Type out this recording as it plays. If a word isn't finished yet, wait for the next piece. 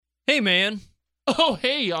man. Oh,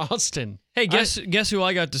 hey, Austin. Hey, guess who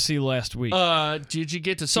I got to see last week? Did you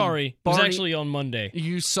get to see Sorry, Barney? it was actually on Monday.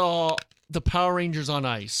 You saw the Power Rangers on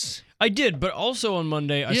Ice. I did, but also on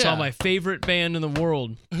Monday, I saw my favorite band in the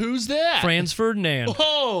world. Who's that? Franz Ferdinand.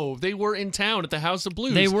 Whoa, they were in town at the House of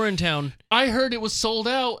Blues. They were in town. I heard it was sold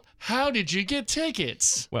out. How did you get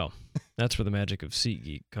tickets? Well, that's where the magic of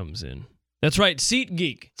SeatGeek comes in. That's right,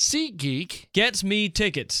 SeatGeek. SeatGeek Gets me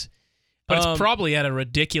tickets. But it's probably at a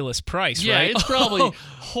ridiculous price, yeah, right? it's probably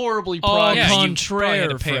horribly Au priced. Yeah, you probably contraire, had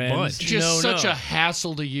to pay a friends. bunch. Just such a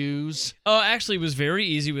hassle to use. Actually, it was very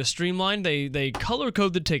easy with Streamline. They color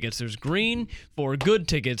code the tickets. There's green for good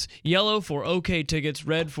tickets, yellow for okay tickets,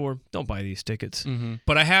 red for don't buy these tickets. Mm-hmm.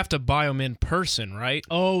 But I have to buy them in person, right?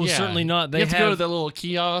 Oh, Yeah. certainly not. They you have to go to the little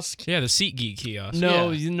kiosk. Yeah, the SeatGeek kiosk.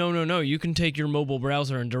 No, Yeah. no. You can take your mobile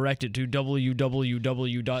browser and direct it to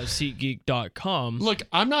www.seatgeek.com. Look,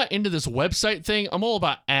 I'm not into this website thing. I'm all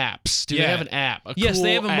about apps. Do they Yeah. have an app? Yes, cool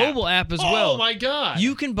they have a app? mobile app as well. Oh my god!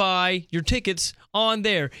 You can buy your tickets on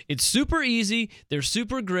there. It's super easy. They're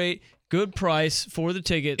super great. Good price for the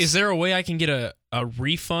tickets. Is there a way I can get a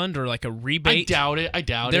refund or like a rebate? I doubt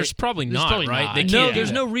it. There's probably There's not, probably right? not. They No, can't.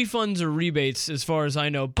 there's no refunds or rebates as far as I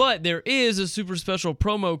know, but there is a super special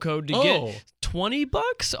promo code to get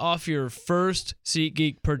 $20 off your first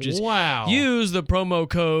SeatGeek purchase. Wow. Use the promo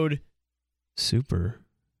code SUPER.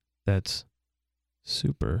 That's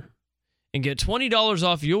SUPER. And get $20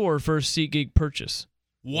 off your first SeatGeek purchase.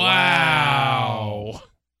 Wow.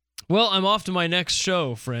 Well, I'm off to my next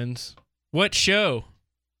show, friends. What show?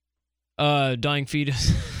 Dying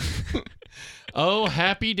Fetus. Oh,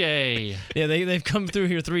 happy day. Yeah, they've come through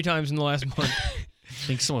here 3 times in the last month.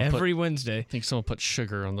 Every Wednesday. I think someone put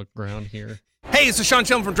sugar on the ground here. Hey, it's Sean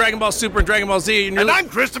Chum from Dragon Ball Super and Dragon Ball Z. And I'm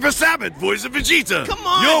Christopher Sabat, voice of Vegeta. Come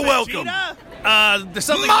on, You're Vegeta. welcome. There's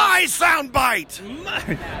something My soundbite.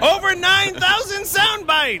 over 9,000 sound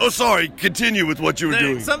bites. Oh, sorry. Continue with what you were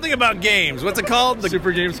doing. Something about games. What's it called?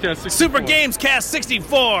 Super Games Cast 64. Super Games Cast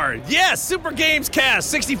 64. Yes, Super Games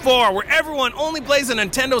Cast 64, where everyone only plays a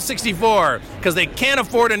Nintendo 64 because they can't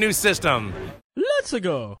afford a new system. Let's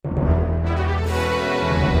go.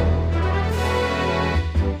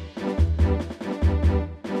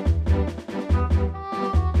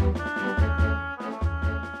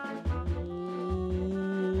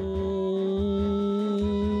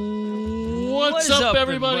 What's up,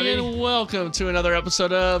 everybody, and welcome to another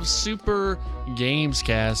episode of Super Games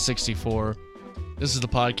Cast 64. This is the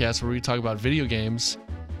podcast where we talk about video games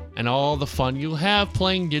and all the fun you'll have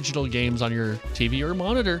playing digital games on your TV or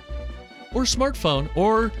monitor or smartphone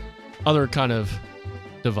or other kind of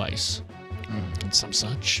device and some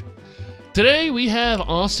such. Today we have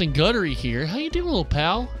Austin Guttery here. How you doing, little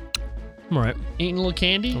pal? I'm all right. Eating a little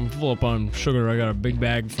candy? I'm full up on sugar. I got a big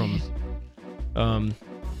bag from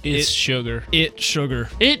It's sugar. It Sugar.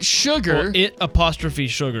 It's sugar. Or it apostrophe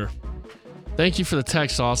sugar. Thank you for the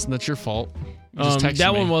text, Austin. That's your fault. You just texted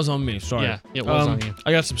That me. one was on me. Sorry. Yeah, it was on you.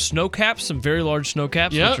 I got some snow caps, some very large snow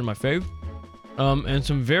caps, Yep. which are my fave. And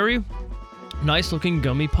some very nice looking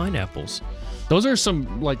gummy pineapples. Those are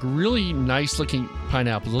some like really nice looking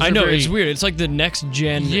pineapples. Those I are know, very- it's weird. It's like the next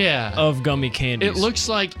gen Yeah. of gummy candies. It looks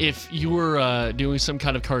like if you were doing some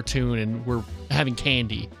kind of cartoon and we're having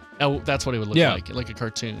candy. Oh, that's what it would look like a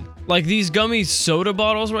cartoon. like these gummy soda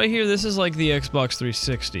bottles right here. This is like the Xbox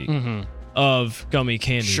 360 of gummy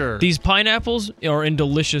candy. Sure. These pineapples are in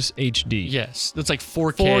delicious HD. Yes, that's like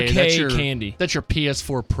 4K. 4K that's your, candy. That's your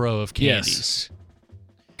PS4 Pro of candies. Yes.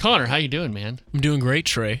 Connor, how you doing, man? I'm doing great,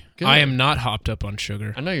 Trey. Good. I am not hopped up on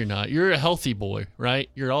sugar. I know you're not. You're a healthy boy, right?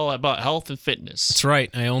 You're all about health and fitness. That's right.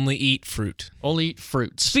 I only eat fruit. Only eat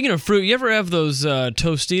fruits. Speaking of fruit, you ever have those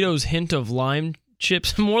Tostitos hint of lime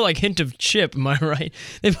chips? More like hint of chip, am I right?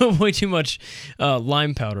 They put way too much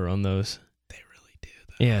lime powder on those. They really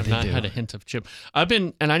do. Yeah, I've they not do. had a hint of chip. I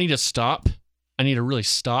need to stop. I need to really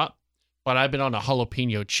stop. But I've been on a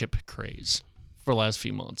jalapeno chip craze for the last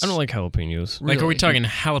few months. I don't like jalapenos. Like, are we Really? talking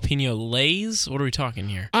jalapeno Lays? What are we talking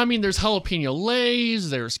here? I mean, there's jalapeno Lays,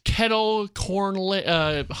 there's kettle corn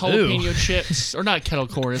jalapeno chips, or not kettle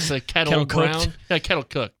corn, it's the kettle Kettle brown, kettle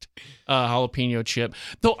cooked jalapeno chip.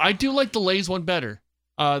 Though I do like the Lays one better.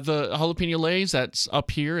 The jalapeno Lays that's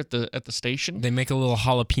up here at the station. They make a little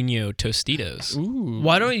jalapeno Tostitos. Ooh,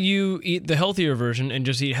 Why don't you eat the healthier version and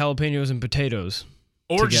just eat jalapenos and potatoes?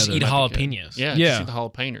 Or just together. eat That'd be jalapenos. Yeah, Yeah. just eat the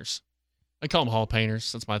jalapenos. I call them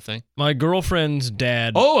jalapenos. That's my thing. My girlfriend's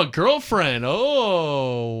dad. Oh, a girlfriend.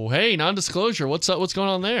 Oh, hey, non-disclosure. What's up? What's going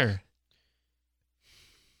on there?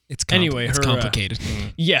 It's Anyway, it's her, complicated.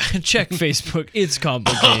 Yeah, check Facebook. It's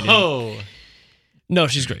complicated. Oh, No,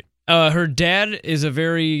 she's great. Her dad is a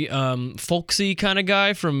very folksy kind of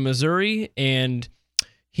guy from Missouri, and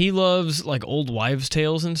he loves like old wives'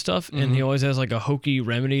 tales and stuff, and he always has like a hokey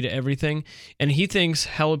remedy to everything. And he thinks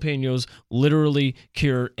jalapenos literally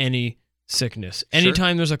cure any sickness.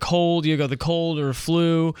 Anytime there's a cold, you got the cold or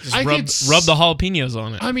flu, just rub the jalapenos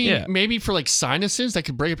on it. I mean, maybe for like sinuses, that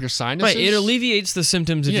could break up your sinuses. Right, it alleviates the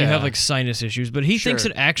symptoms if you have like sinus issues, but he thinks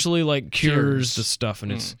it actually like cures the stuff,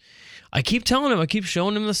 and it's. I keep telling him, I keep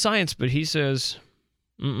showing him the science, but he says,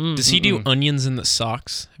 Does he do onions in the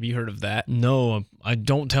socks? Have you heard of that? No, I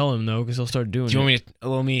don't tell him though, because he'll start doing it. Do you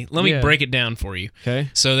want me to, let me break it down for you. Okay.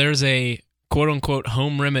 So there's a quote unquote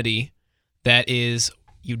home remedy that is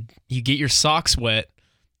you get your socks wet,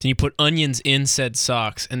 then you put onions in said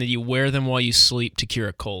socks, and then you wear them while you sleep to cure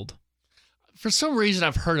a cold. For some reason,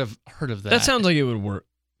 I've heard of that. That sounds like it would work.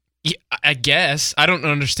 Yeah, I guess. I don't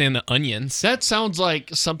understand the onions. That sounds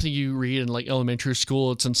like something you read in like elementary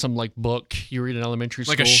school. It's in some like book you read in elementary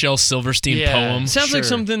school. Like a Shel Silverstein poem. Sounds like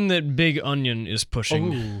something that Big Onion is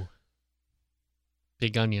pushing. Ooh.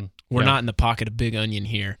 Big Onion. We're not in the pocket of Big Onion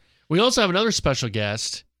here. We also have another special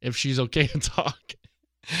guest, if she's okay to talk.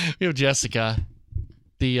 We have Jessica,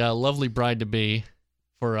 the lovely bride-to-be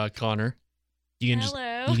for Connor. You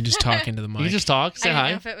can just talk into the mic. You can just talk. Say I hi.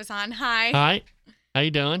 didn't know if it was on. Hi. Hi. How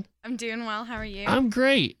you doing? I'm doing well. How are you? I'm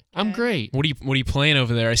great. I'm Good. great. What are you playing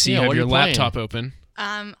over there? I see you Yeah, have what are your you playing? laptop open.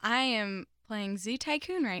 I am playing Zoo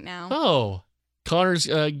Tycoon right now. Oh, Connor's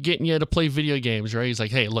getting you to play video games, right? He's like,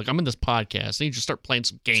 hey, look, I'm in this podcast. I need you to start playing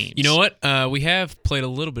some games. You know what? We have played a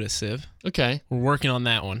little bit of Civ. Okay. We're working on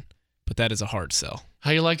that one, but that is a hard sell.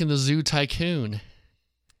 How you liking the Zoo Tycoon?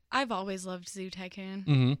 I've always loved Zoo Tycoon.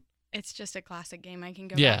 Mm-hmm. It's just a classic game I can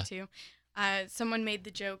go Yeah. back to. Someone made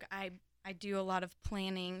the joke, I do a lot of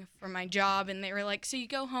planning for my job, and they were like, so you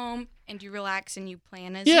go home and you relax and you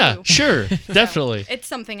plan a zoo. Yeah, sure. So Definitely. it's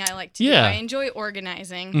something I like to do. Yeah. I enjoy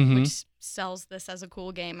organizing, Mhm. which sells this as a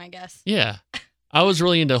cool game, I guess. Yeah. I was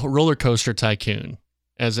really into Roller Coaster Tycoon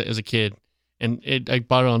as a kid, and I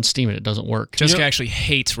bought it on Steam and it doesn't work. Jessica actually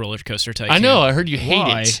hates Roller Coaster Tycoon. I know. I heard you hate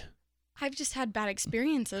Why? it. I've just had bad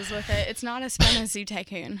experiences with it. It's not as fun as Zoo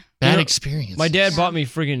Tycoon. Bad You know, experience. My dad Yeah. bought me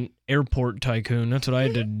friggin' Airport Tycoon. That's what I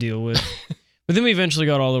had to deal with. But then we eventually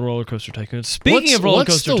got all the Roller Coaster Tycoons. Speaking of Roller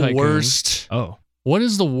Coaster what's the Tycoon. worst? Oh, What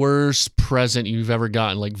is the worst present you've ever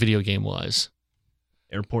gotten, like video game wise?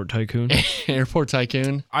 Airport Tycoon. Airport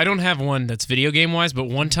Tycoon. I don't have one that's video game wise, but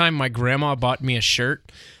one time my grandma bought me a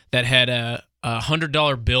shirt that had a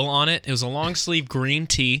 $100 bill on it. It was a long sleeve green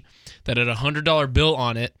tee that had a $100 bill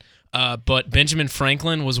on it. But Benjamin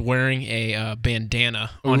Franklin was wearing a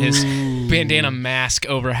bandana on his bandana mask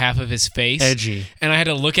over half of his face. Edgy. And I had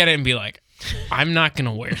to look at it and be like, I'm not going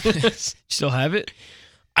to wear this. Still have it?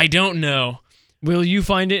 I don't know. Will you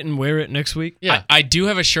find it and wear it next week? Yeah. I do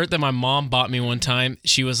have a shirt that my mom bought me one time.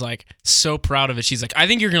 She was like so proud of it. She's like, I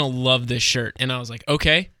think you're going to love this shirt. And I was like,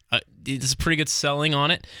 okay. It's pretty good selling on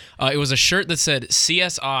it. It was a shirt that said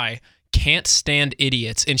CSI can't stand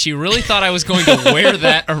idiots, and she really thought I was going to wear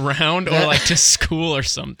that around or like to school or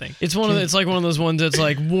something. It's it's like one of those ones that's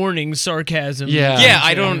like warning sarcasm. Yeah. Yeah,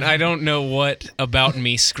 I don't know what about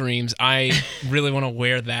me screams I really want to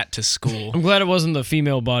wear that to school. I'm glad it wasn't the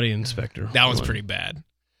female body inspector. That one's pretty bad.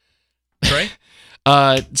 Trey?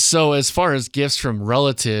 So as far as gifts from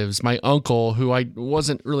relatives, my uncle, who I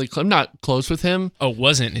wasn't really, I'm not close with him. Oh,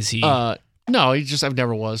 wasn't? Is he? No, I've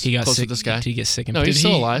never was he got close sick. with this guy. Did he get sick? And No, he's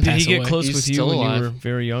still alive. Did he Pass get away? close He's with you still when alive. you were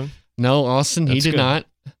very young? No, Austin, he That's did good. not.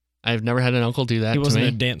 I've never had an uncle do that He to wasn't me.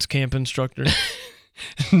 a dance camp instructor.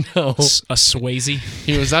 No, A Swayze?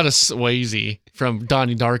 he was not a Swayze from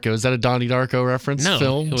Donnie Darko. Is that a Donnie Darko reference? No,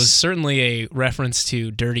 film? it was certainly a reference to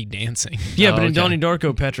Dirty Dancing. Yeah, Oh, but in okay. Donnie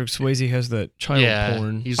Darko, Patrick Swayze has that child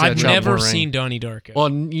porn. he's got I've child never porn ring. seen Donnie Darko. Well,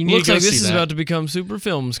 you need Looks to go like this see is that. about to become Super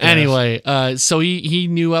Films. Cast. Anyway, so he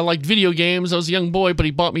knew I liked video games. I was a young boy, but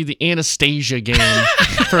he bought me the Anastasia game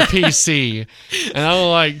for PC, and I was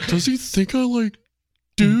like, does he think I like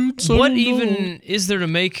dudes? I what don't know. even is there to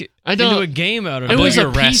make I into don't- a game out of It it? was Like a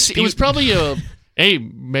a PC. It was Rasputin. probably a. Hey,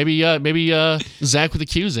 maybe Zach with the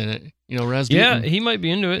Q's in it. You know, Rasputin. Yeah, he might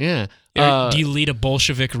be into it. Yeah. Do you lead a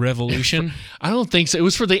Bolshevik revolution? I don't think so. It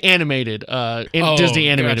was for the animated, Disney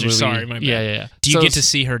animated gotcha. movie. Sorry, my bad. Yeah. Do you So get to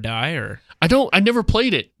see her die, or I never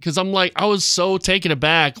played it because I was so taken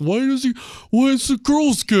aback. Why is the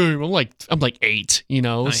girls' game? I'm like 8, you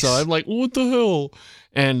know? Nice. So I'm like, what the hell?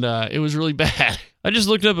 And it was really bad. I just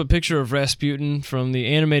looked up a picture of Rasputin from the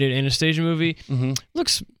animated Anastasia movie. Mm-hmm.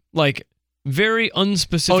 Looks like very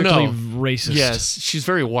unspecifically racist. Yes, she's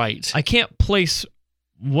very white. I can't place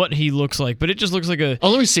what he looks like, but it just looks like a. Oh,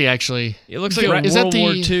 let me see. Actually, It looks like a Is that World the-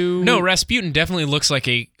 War II. No, Rasputin definitely looks like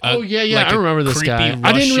a. Oh, yeah. like I a remember this creepy guy.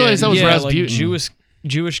 I didn't realize that was yeah, Rasputin. like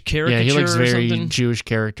Jewish caricature. Yeah, he looks or very something. Jewish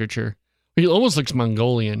caricature. He almost looks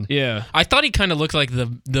Mongolian. Yeah. I thought he kind of looked like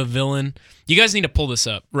the villain. You guys need to pull this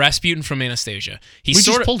up. Rasputin from Anastasia. We He's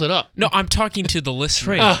just pulled it up. No, I'm talking to the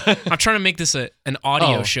listener. Trey. I'm trying to make this an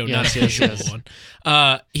audio Oh, show, yes, not a yes, visual yes.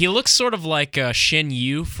 one. He looks sort of like Shen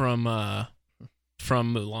Yu from Mulan.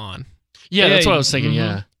 Yeah, that's what I was Mhm. thinking.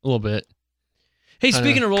 Yeah, a little bit. Hey,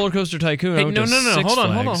 speaking of Roller Coaster Tycoon, I Hey, went no. to Six Hold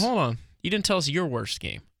Flags. on. You didn't tell us your worst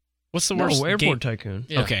game. What's the worst No, Airport game? Tycoon.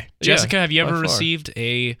 Yeah. Okay, Yeah, Jessica, have you by ever far. received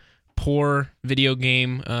a poor video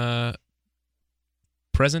game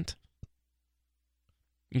present?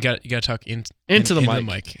 You got to talk Into the mic.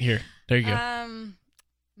 mic. Here, there you go.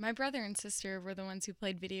 My brother and sister were the ones who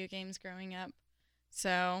played video games growing up.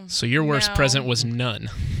 So Your worst no. present was none.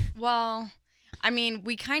 Well, I mean,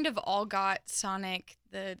 we kind of all got Sonic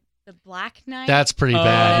the Black Knight. That's pretty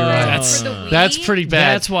bad. You're right. That's- for the Wii. That's pretty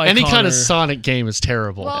bad. That's why any kind Connor- of Sonic game is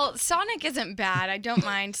terrible. Well, Sonic isn't bad. I don't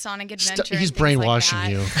mind Sonic Adventure. He's and things brainwashing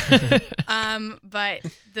like that. you. But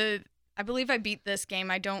I believe I beat this game.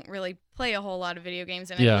 I don't really play a whole lot of video games,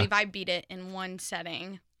 and Yeah. I believe I beat it in one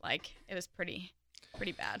setting. Like, it was pretty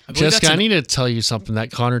bad. I believe Jessica, that's I need to tell you something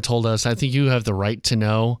that Connor told us. I think you have the right to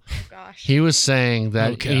know. Oh gosh. He was saying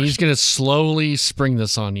that Oh, gosh. he's going to slowly spring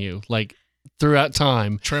this on you, like throughout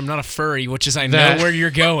time. Trey, I'm not a furry, which is I That- know where you're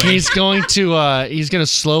going. He's going to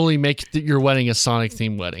slowly make your wedding a Sonic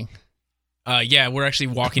themed wedding. Yeah, we're actually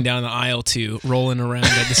walking down the aisle to rolling around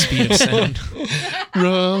at the speed of sound.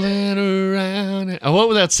 Rolling around. What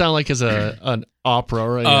would that sound like as an opera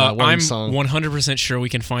or a wedding I'm song? 100% sure we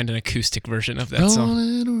can find an acoustic version of that song.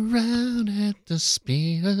 Rolling around at the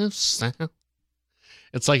speed of sound.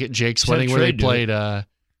 It's like at Jake's Just have wedding where Trey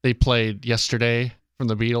they played Yesterday from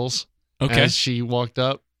the Beatles. Okay, As she walked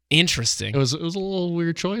up. interesting. It was a little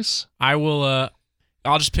weird choice. I will.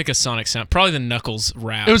 I'll just pick a Sonic sound. Probably the Knuckles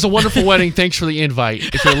rap. It was a wonderful wedding. Thanks for the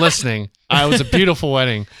invite. If you're listening, it was a beautiful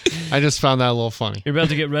wedding. I just found that a little funny. You're about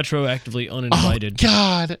to get retroactively Oh, uninvited.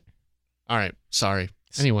 God. All right. Sorry.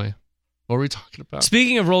 Anyway, what were we talking about?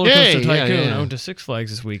 Speaking of Roller Coaster Yay, yeah, Tycoon, yeah. I went to Six Flags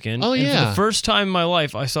this weekend. Oh, and yeah. for the first time in my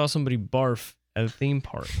life, I saw somebody barf at a theme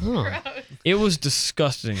park. Oh. It was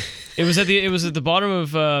disgusting. It was at the bottom of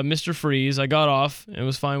Mr. Freeze. I got off. It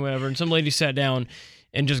was fine, whatever. And some lady sat down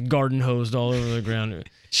and just garden hosed all over the ground.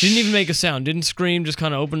 She didn't even make a sound. Didn't scream. Just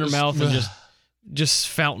kind of opened her mouth and just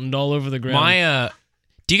fountained all over the ground.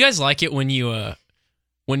 Do you guys like it when you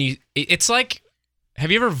it's like, have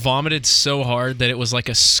you ever vomited so hard that it was like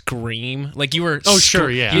a scream? Like you were Oh, sure,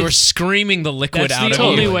 yeah. You were screaming the liquid That's out the of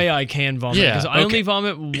only you. way I can vomit. Yeah, Because I okay. only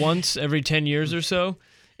vomit once every 10 years or so.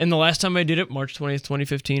 And the last time I did it, March 20th,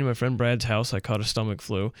 2015, my friend Brad's house, I caught a stomach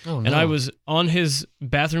flu. Oh, And I was on his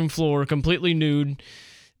bathroom floor, completely nude.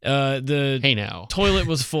 The Hey now. toilet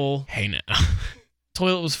was full. Hey now.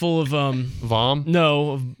 Toilet was full of Vom?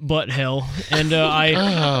 of butt hell. And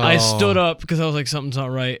I stood up because I was like, something's not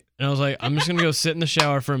right. And I was like, I'm just gonna go sit in the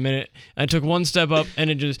shower for a minute. And I took one step up,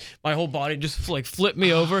 and my whole body just like flipped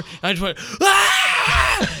me over. And I just went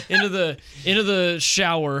into the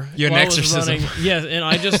shower. You had an while I was exorcism. running. Yes, and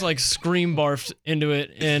I just like scream barfed into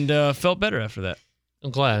it and felt better after that.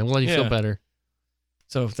 I'm glad you feel Yeah. better.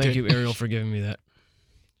 So thank Good. you, Ariel, for giving me that.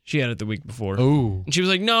 She had it the week before. Oh. And she was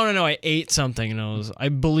like, no, I ate something. And I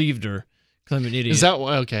believed her because I'm an idiot. Is that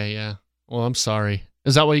okay? Yeah. Well, I'm sorry.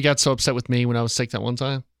 Is that why you got so upset with me when I was sick that one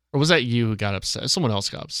time? Or was that you who got upset? Someone else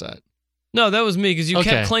got upset. No, that was me because you Okay.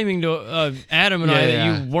 kept claiming to Adam and I that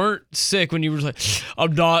Yeah. you weren't sick when you were like,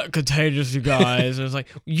 I'm not contagious, you guys. And it's like,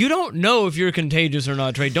 you don't know if you're contagious or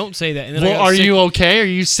not, Trey. Don't say that. And then I Well, got are sick. you okay? Are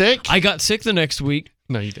you sick? I got sick the next week.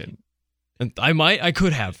 No, you didn't. And I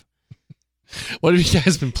could have. What have you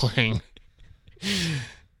guys been playing?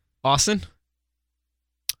 Austin?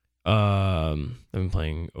 I've been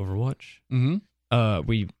playing Overwatch. Mm-hmm.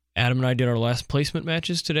 Adam and I did our last placement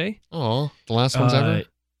matches today. Oh, the last ones ever?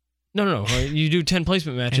 No. You do 10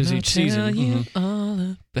 placement matches each season.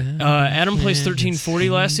 Mm-hmm. Adam placed 1340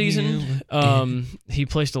 last season. He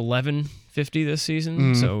placed 1150 this season,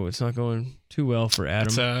 Mhm. so it's not going too well for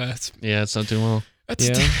Adam. Yeah, it's not doing well.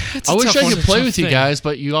 Yeah. I wish I could play Tough with you thing. guys,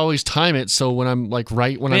 but you always time it so when I'm like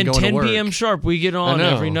when I'm Man, going 10 to work. p.m. sharp, we get on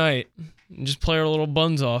know. every night and just play our little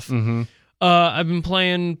buns off. Mm-hmm. I've been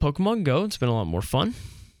playing Pokemon Go. It's been a lot more fun.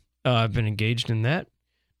 I've been engaged in that.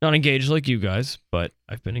 Not engaged like you guys, but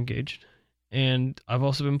I've been engaged. And I've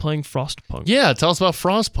also been playing Frostpunk. Yeah, tell us about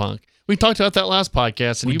Frostpunk. We talked about that last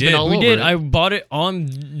podcast, and you've been all We over did. it. I bought it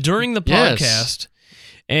during the Yes. podcast,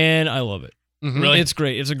 and I love it. Mm-hmm. Really? It's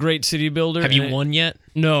great. It's a great city builder. Have you won yet?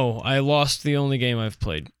 No, I lost the only game I've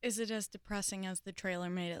played. Is it as depressing as the trailer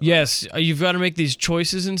made it? Yes, you've got to make these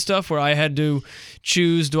choices and stuff where I had to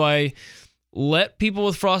choose, do I let people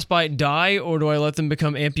with frostbite die or do I let them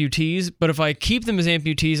become amputees? But if I keep them as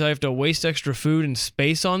amputees, I have to waste extra food and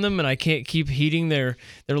space on them, and I can't keep heating their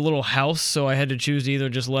little house, so I had to choose to either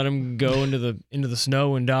just let them go into the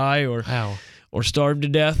snow and die or starve to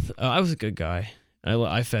death. I was a good guy.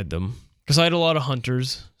 I fed them because I had a lot of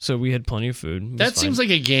hunters, so we had plenty of food. That seems like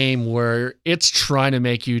a game where it's trying to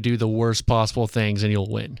make you do the worst possible things and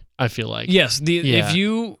you'll win, I feel like. Yes, if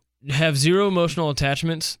you have zero emotional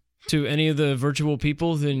attachments to any of the virtual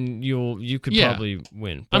people, then you could probably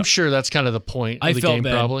win. But I'm sure that's kind of the point of the felt game,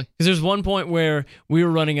 bad, probably. because there's one point where we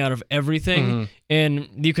were running out of everything, and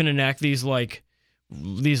you can enact these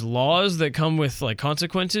laws that come with like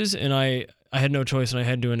consequences, and I had no choice, and I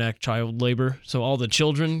had to enact child labor. So all the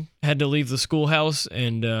children had to leave the schoolhouse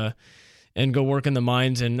and go work in the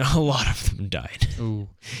mines, and a lot of them died. Ooh.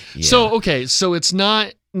 Yeah. So it's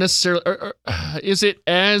not necessarily. Is it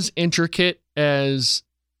as intricate as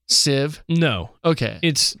Civ? No. Okay.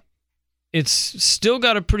 It's still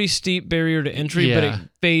got a pretty steep barrier to entry, but it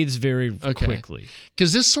fades very quickly.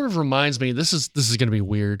 Because this sort of reminds me. This is going to be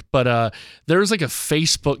weird, but there was like a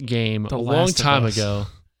Facebook game a long time ago.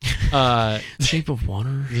 Shape of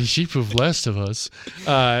Water. The Sheep of Last of Us.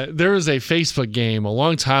 There was a Facebook game a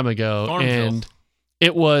long time ago, Farmville. and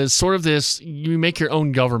it was sort of this: you make your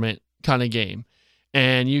own government kind of game.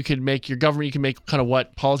 And you could make your government, you can make kind of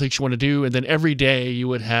what politics you want to do, and then every day you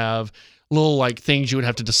would have little like things you would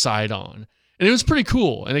have to decide on. And it was pretty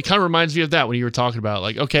cool. And it kind of reminds me of that when you were talking about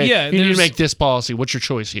like, okay, you need to make this policy. What's your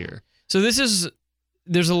choice here? So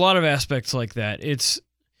there's a lot of aspects like that. It's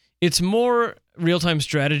more real-time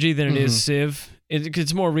strategy than it is Civ.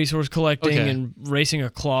 It's more resource collecting and racing a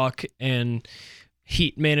clock and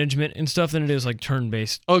heat management and stuff than it is like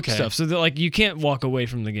turn-based stuff. So like you can't walk away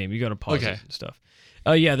from the game. You got to pause it and stuff.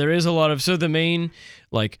 There is a lot of, so the main,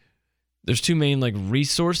 like, there's two main, like,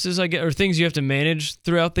 resources, I guess, or things you have to manage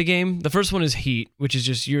throughout the game. The first one is heat, which is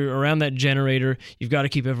just you're around that generator. You've got to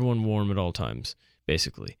keep everyone warm at all times,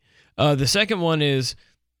 basically. The second one is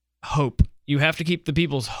hope. You have to keep the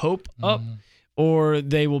people's hope up or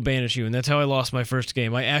they will banish you. And that's how I lost my first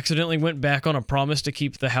game. I accidentally went back on a promise to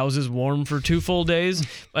keep the houses warm for 2 full days,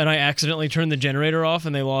 and I accidentally turned the generator off,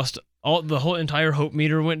 and they lost the whole entire hope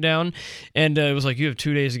meter went down, and it was like, you have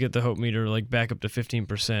 2 days to get the hope meter like back up to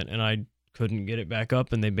 15%, and I couldn't get it back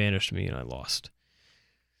up, and they banished me, and I lost.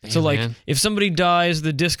 Damn, so like, man. if somebody dies,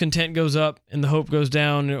 the discontent goes up and the hope goes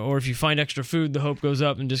down, or if you find extra food, the hope goes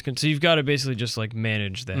up and discontent. So you've got to basically just like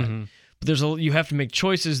manage that. But you have to make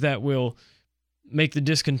choices that will make the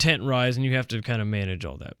discontent rise, and you have to kind of manage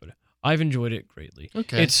all that. But I've enjoyed it greatly.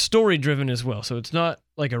 Okay. It's story driven as well, so it's not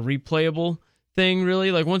like a replayable thing,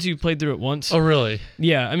 really. Like once you've played through it once. Oh, really?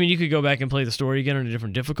 Yeah, I mean, you could go back and play the story again on a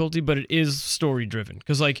different difficulty, but it is story driven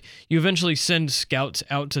because like you eventually send scouts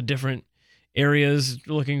out to different areas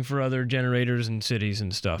looking for other generators and cities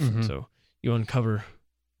and stuff. And so you uncover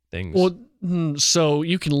things. Well, so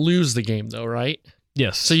you can lose the game though, right?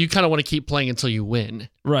 Yes. So you kind of want to keep playing until you win.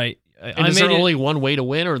 Right. And is there only one way to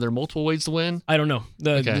win, or are there multiple ways to win? I don't know.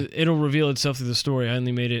 It'll reveal itself through the story. I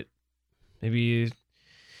only made it maybe,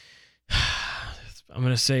 I'm going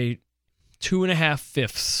to say 2.5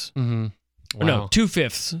 fifths. Mm-hmm. Wow. Or no, 2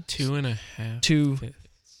 fifths. 2.5. 2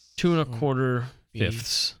 1/4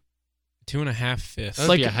 fifths. 2.5 fifths.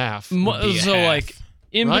 That'd be a half. Be a So half. like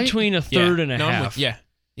in Right? between a third and a No, I'm half. with- yeah.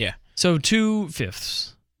 So 2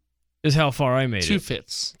 fifths is how far I made 2 it.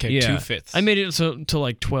 fifths. Okay, Yeah. 2 fifths. I made it to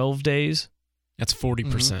like 12 days. That's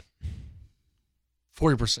 40%.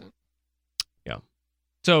 40%.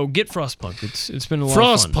 So get Frostpunk. It's been a lot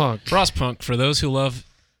of fun. Frostpunk Frostpunk, for those who love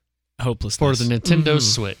for hopelessness. the Nintendo Mhm.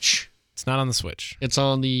 Switch. It's not on the Switch. It's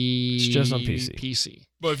on the. It's just on PC. PC.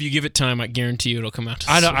 But if you give it time, I guarantee you it'll come out to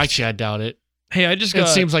the I don't. Switch. Actually, I doubt it. Hey, I just It got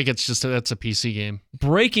seems like it's just that's a PC game.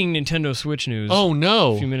 breaking Nintendo Switch news Oh a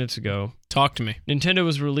no! few minutes ago. Talk to me. Nintendo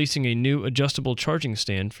is releasing a new adjustable charging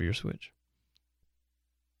stand for your Switch.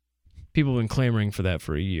 People have been clamoring for that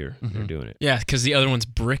for a year. They're doing it. Yeah, because the other ones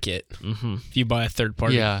brick it Mm-hmm. if you buy a third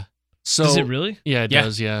party. Yeah. So Is it really? Yeah, it Yeah.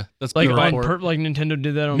 does. Yeah, that's Like been a on report. like Nintendo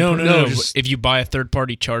did that on No, purpose? no. just- If you buy a third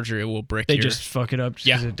party charger, it will brick They your... just fuck it up just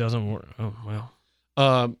 'cause it doesn't work. Oh,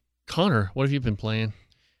 well. Connor, what have you been playing?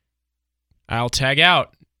 I'll tag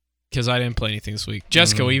out because I didn't play anything this week.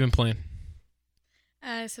 Jessica, what have you been playing?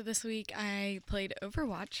 So this week I played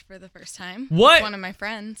Overwatch for the first time. What? With one of my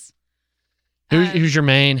friends. Who's your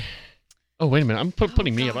main? Oh, wait a minute. I'm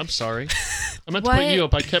putting me up. gosh. I'm sorry. I meant to put What? you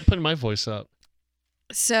up. I kept putting my voice up.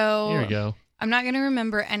 So Here we go. I'm not going to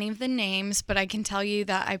remember any of the names, but I can tell you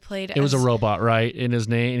that I played It was a robot, right? In his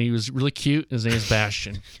name, and he was really cute. His name is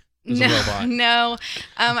Bastion. It was a robot. No.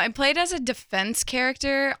 I played as a defense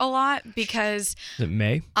character a lot because Is it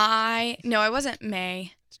May? I wasn't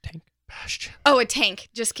May. It's Tank. Bastion. Oh, a tank.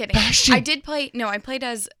 Just kidding. Bastion. I played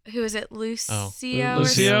as, who is it? Lucio?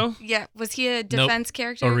 Lucio? Yeah. Was he a defense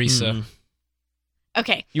character? Orisa. Mm.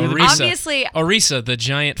 Okay. Orisa. Obviously, Orisa, the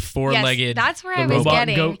giant four-legged. yes, that's where the I was robot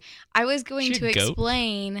getting. goat. I was going She to a goat?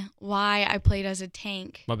 explain why I played as a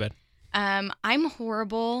tank. My bad. I'm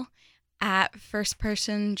horrible at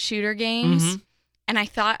first-person shooter games, Mhm. and I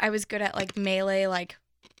thought I was good at like melee, like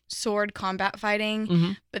sword combat fighting.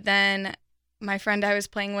 Mhm. But then my friend I was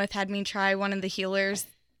playing with had me try one of the healers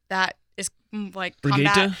that is like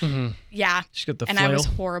combat. Brigitte? Mm-hmm. Yeah, She's got the and flail. I was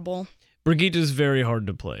horrible. Brigitte is very hard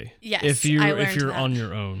to play. Yes, If I you're learned that. on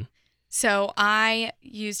your own. So I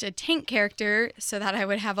used a tank character so that I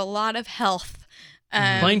would have a lot of health.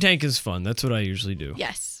 Playing tank is fun. That's what I usually do.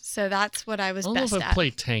 Yes, so that's what I was I don't know best if I've at.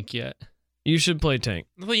 played tank yet. You should play tank.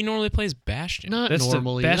 I thought you normally plays Bastion. Not That's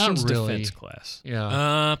normally. Bastion's not really. defense class.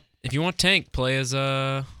 Yeah. If you want tank, play as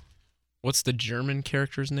what's the German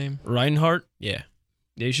character's name? Reinhardt? Yeah.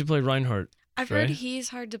 Yeah, you should play Reinhardt. I've right? heard he's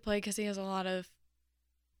hard to play because he has a lot of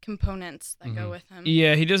components that go with him.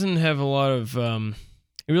 Yeah, he doesn't have a lot of.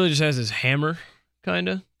 He really just has his hammer, kind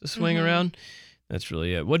of, to swing Mhm. around. That's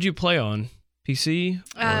really it. What'd you play on? PC?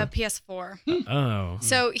 Or- PS4. Oh.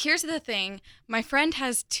 So here's the thing. My friend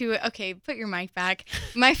has two. Okay, put your mic back.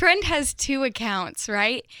 My friend has two accounts,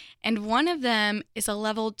 right? And one of them is a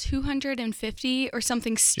level 250 or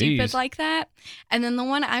something stupid Jeez. like that. And then the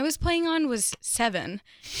one I was playing on was 7.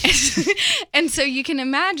 And so you can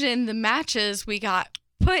imagine the matches we got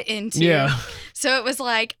put into. Yeah. So it was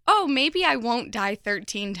like, oh, maybe I won't die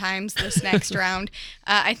 13 times this next round.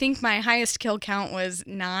 I think my highest kill count was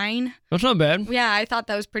 9. That's not bad. Yeah, I thought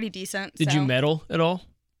that was pretty decent. Did you medal at all?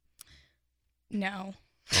 No.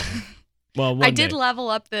 Well, one I did day. level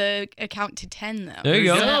up the account to 10, though. There you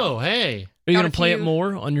go. Oh, hey. Are you got going a to play it few-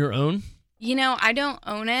 more on your own? You know, I don't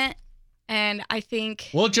own it, and I think...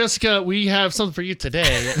 Well, Jessica, we have something for you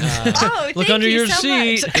today. Oh, Look thank under you your so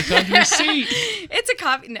seat. much. Look under your seat. It's a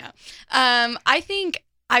copy. No. I think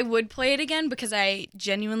I would play it again because I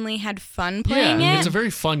genuinely had fun playing yeah, it. it's a very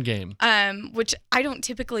fun game. Which I don't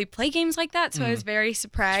typically play games like that, so I was very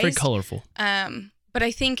surprised. It's very colorful. But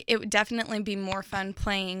I think it would definitely be more fun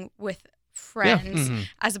playing with friends Mhm.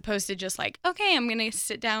 as opposed to just like, okay, I'm gonna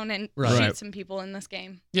sit down and Right. shoot Right. some people in this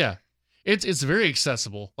game. Yeah, it's very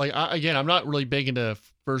accessible. Like again, I'm not really big into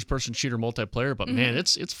first-person shooter multiplayer, but man,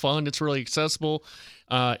 it's fun. It's really accessible.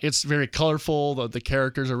 It's very colorful. The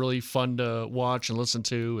characters are really fun to watch and listen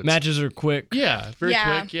to. It's, Matches are quick. yeah, very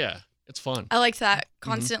Yeah. quick. Yeah, it's fun. I liked that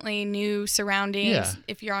constantly new surroundings. Yeah.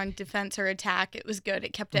 If you're on defense or attack, it was good.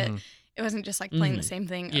 It kept it. It wasn't just like playing the same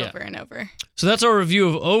thing Yeah. over and over. So that's our review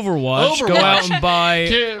of Overwatch. Go out and buy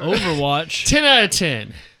Dude. Overwatch. 10 out of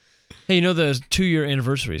 10. Hey, you know the 2-year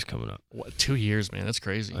anniversary is coming up. What, 2 years, man? That's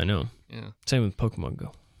crazy. I know. Yeah. Same with Pokemon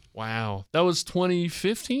Go. Wow. That was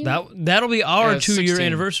 2015. That'll be our Yeah, 2-year 16.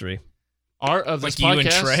 anniversary. Art of this Like you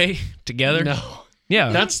podcast. and Trey together? No,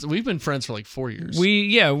 Yeah. we've been friends for like 4 years.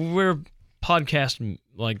 we're podcast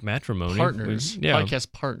like matrimony. partners. Yeah.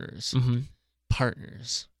 Podcast partners. Mm-hmm.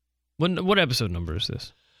 Partners. What episode number is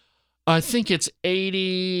this? I think it's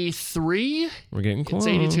 83. We're getting close.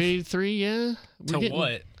 It's 82, 83. Yeah. To We're getting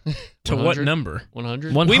what? To what 100? number?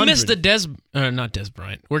 100. 100. We missed the not Des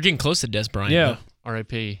Bryant. We're getting close to Des Bryant. Yeah. though.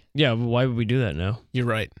 R.I.P. Yeah. But why would we do that now? You're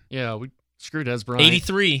right. Yeah, we screwed Des Bryant.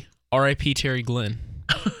 83. R.I.P. Terry Glenn.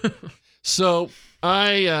 So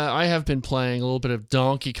I have been playing a little bit of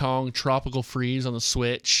Donkey Kong Tropical Freeze on the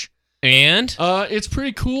Switch. And It's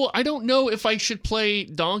pretty cool. I don't know if I should play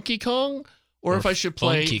Donkey Kong or if I should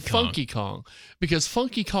play Funky Kong. Funky Kong, because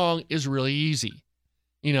Funky Kong is really easy,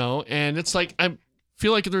 and it's like I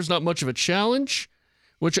feel like there's not much of a challenge,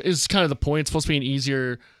 which is kind of the point. It's supposed to be an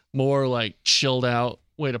easier, more like chilled out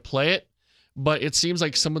way to play it, but it seems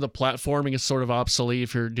like some of the platforming is sort of obsolete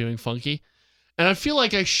if you're doing Funky, and I feel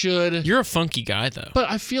like I should. you're a funky guy, though. But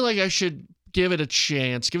I feel like I should give it a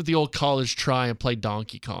chance, give it the old college try, and play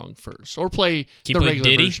Donkey Kong first, or play He the plays regular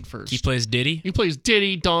Diddy. version first. He plays Diddy. He plays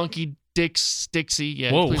Diddy, Donkey, Dixie.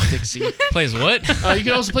 Yeah, Whoa. he plays Dixie. Plays what? You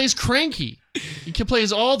can also play as Cranky. You can play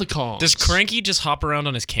as all the Kongs. Does Cranky just hop around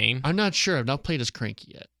on his cane? I'm not sure. I've not played as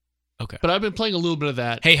Cranky yet. Okay. But I've been playing a little bit of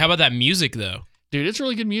that. Hey, how about that music though? Dude, it's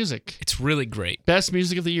really good music. It's really great. Best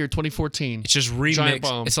music of the year, 2014. It's just Giant remixed.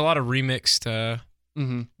 bomb. It's a lot of remixed,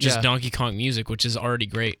 just Yeah. Donkey Kong music, which is already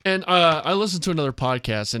great. And I listened to another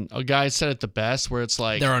podcast, and a guy said it the best, where it's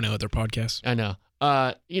like, There are no other podcasts. I know.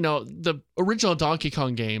 the original Donkey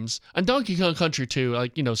Kong games and Donkey Kong Country 2,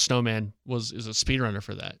 like, Snowman is a speedrunner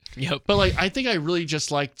for that. Yep. But like, I think I really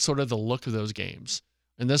just liked sort of the look of those games.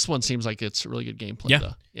 And this one seems like it's really good gameplay,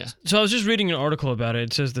 though. Yeah. So I was just reading an article about it.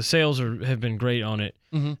 It says the sales have been great on it.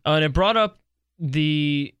 Mm-hmm. And it brought up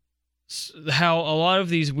how a lot of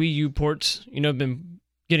these Wii U ports, have been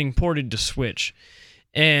getting ported to Switch.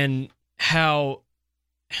 And how,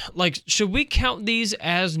 like, should we count these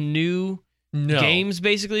as new games,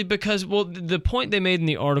 basically? Because, well, the point they made in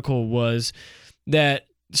the article was that,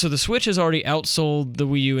 so the Switch has already outsold the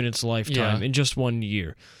Wii U in its lifetime in just 1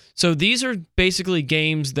 year. So these are basically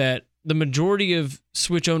games that the majority of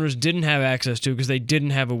Switch owners didn't have access to because they didn't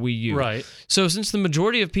have a Wii U. Right. So since the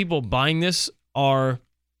majority of people buying this are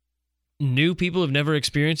new people who've never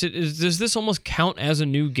experienced it, does this almost count as a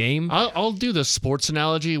new game? I'll do the sports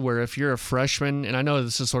analogy where if you're a freshman, and I know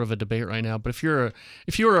this is sort of a debate right now, but if you're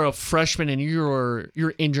a freshman and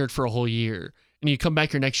you're injured for a whole year and you come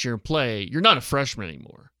back here next year and play, you're not a freshman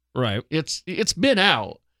anymore. Right. It's been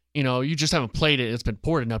out. You just haven't played it. It's been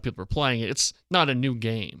ported. Now people are playing it. It's not a new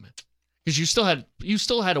game because you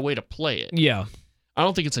still had a way to play it. Yeah. I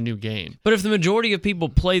don't think it's a new game. But if the majority of people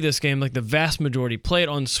play this game, like the vast majority play it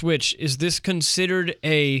on Switch, is this considered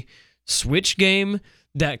a Switch game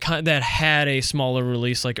that had a smaller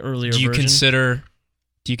release, like earlier version? Do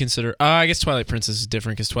you consider? I guess Twilight Princess is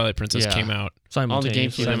different because Twilight Princess came out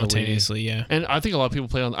simultaneously. Yeah. And I think a lot of people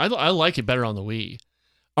play on. I like it better on the Wii.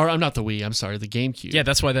 Or I'm not the Wii. I'm sorry, the GameCube. Yeah,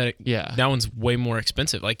 that's why that one's way more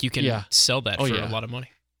expensive. Like you can sell that for a lot of money.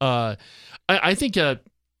 I think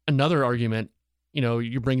another argument,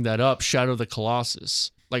 you bring that up, Shadow of the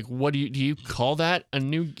Colossus. Like, what do you call that?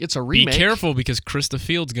 It's a remake. Be careful because Krista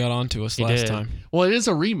Fields got onto us last time. Well, it is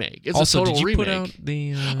a remake. It's also, a total did you remake. Put out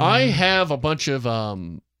the? I have a bunch of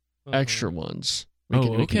extra ones.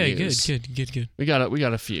 We can use. Good. We got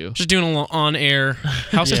a few. Just doing a little on-air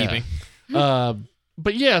housekeeping.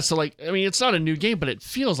 But yeah, so like, I mean, it's not a new game, but it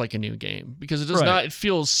feels like a new game because it does not. It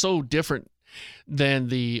feels so different than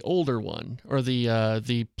the older one or the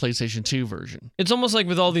PlayStation 2 version. It's almost like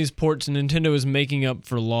with all these ports, Nintendo is making up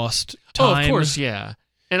for lost time. Oh, of course, yeah.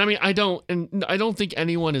 And I mean, I don't think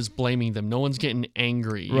anyone is blaming them. No one's getting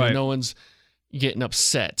angry. Right. No one's getting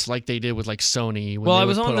upset like they did with like Sony when well, they I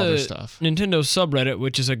was would on put all the their stuff. Nintendo subreddit,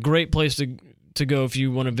 which is a great place to go if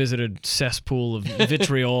you want to visit a cesspool of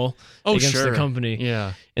vitriol against the company.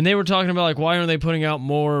 Yeah. And they were talking about, like, why aren't they putting out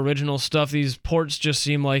more original stuff? These ports just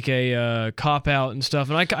seem like a cop-out and stuff.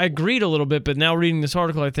 And I agreed a little bit, but now reading this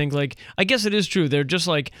article, I think, like, I guess it is true. They're just,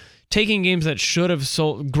 like, taking games that should have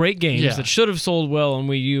sold, great games that should have sold well on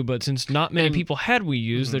Wii U, but since not many people had Wii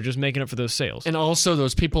U's, they're just making up for those sales. And also,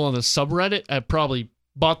 those people on the subreddit have probably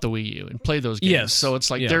bought the Wii U and played those games. Yes. So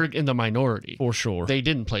it's like they're in the minority. For sure. They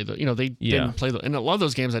didn't play didn't play and a lot of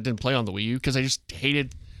those games I didn't play on the Wii U because I just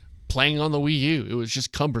hated playing on the Wii U. It was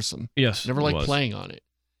just cumbersome. Yes. Never liked playing on it.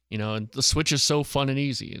 And the Switch is so fun and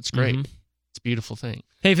easy. It's great. Mm-hmm. It's a beautiful thing.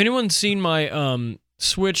 Hey, if anyone's seen my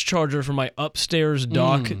Switch charger for my upstairs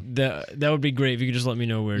dock, that would be great if you could just let me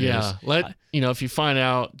know where it is. Yeah, if you find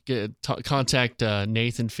out, contact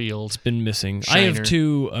Nathan Field. It's been missing. Shiner. I have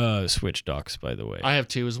 2 Switch docks, by the way. I have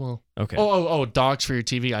 2 as well. Okay. Oh, docks for your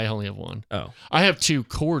TV. I only have 1. Oh. I have 2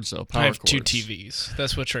 cords though. Power I have cords. 2 TVs.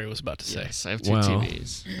 That's what Trey was about to say. Yes, I have 2 Wow.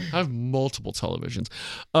 TVs. I have multiple televisions.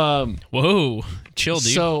 Whoa, chill,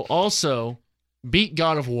 dude. So also, beat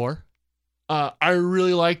God of War. I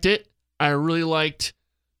really liked it. I really liked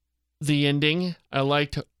the ending.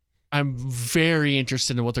 I'm very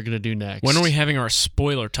interested in what they're going to do next. When are we having our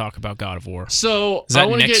spoiler talk about God of War? So Is that I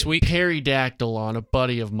want to next get week? Perry Dactyl on, a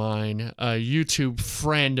buddy of mine, a YouTube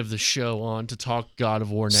friend of the show, on to talk God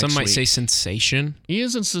of War next week. Some might say sensation. He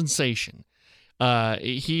is a sensation.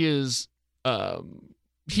 He is.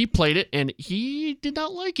 He played it and he did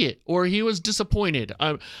not like it, or he was disappointed.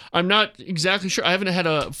 I'm not exactly sure. I haven't had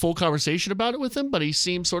a full conversation about it with him, but he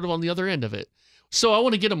seems sort of on the other end of it. So I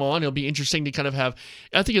want to get him on. It'll be interesting to kind of have.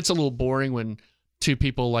 I think it's a little boring when 2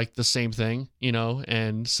 people like the same thing,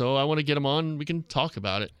 And so I want to get him on. We can talk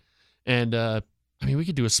about it. And we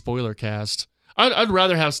could do a spoiler cast. I'd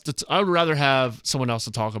rather have someone else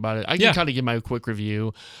to talk about it. I can kind of give my quick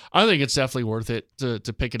review. I think it's definitely worth it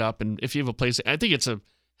to pick it up. And if you have a PlayStation, I think it's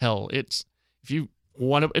if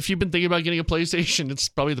you've been thinking about getting a PlayStation, it's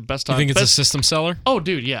probably the best time. You think it's a system seller? Oh,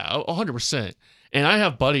 dude, yeah, 100%. And I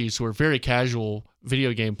have buddies who are very casual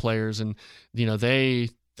video game players, and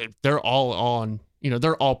they're all on.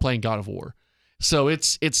 They're all playing God of War. So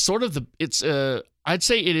it's sort of I'd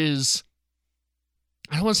say it is.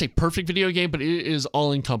 I don't want to say perfect video game, but it is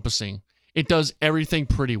all encompassing. It does everything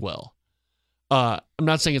pretty well. I'm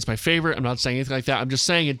not saying it's my favorite. I'm not saying anything like that. I'm just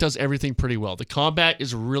saying it does everything pretty well. The combat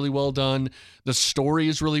is really well done. The story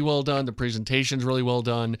is really well done. The presentation is really well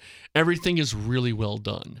done. Everything is really well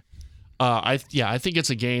done. I think it's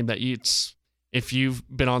a game that if you've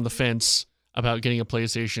been on the fence about getting a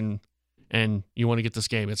PlayStation and you want to get this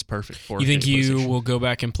game, it's perfect for. You think you will go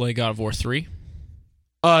back and play God of War 3?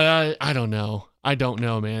 I don't know. I don't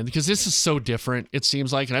know, man, because this is so different, it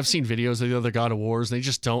seems like. And I've seen videos of the other God of Wars, and they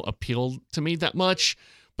just don't appeal to me that much.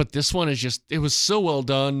 But this one is just, it was so well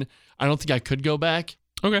done. I don't think I could go back.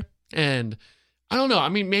 Okay. And I don't know. I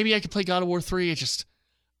mean, maybe I could play God of War 3. It just,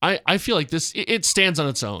 I feel like this, it stands on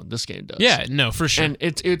its own. This game does. Yeah, no, for sure. And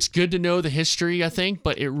it's good to know the history, I think,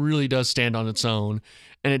 but it really does stand on its own.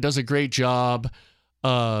 And it does a great job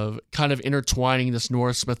of kind of intertwining this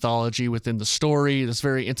Norse mythology within the story, this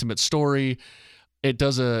very intimate story. It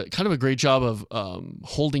does a kind of a great job of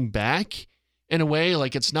holding back in a way.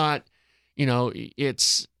 Like, it's not, you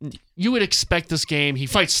would expect this game. He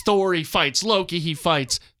fights Thor, he fights Loki, he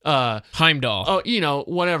fights Heimdall. Oh,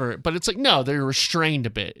 whatever. But it's like, no, they're restrained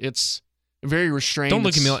a bit. It's very restrained. Don't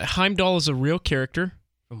look at me like Heimdall is a real character.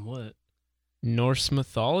 From what? Norse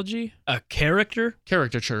mythology? A character?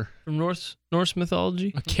 Caricature. From Norse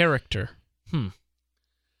mythology? A character.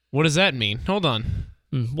 What does that mean? Hold on.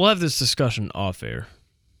 We'll have this discussion off air.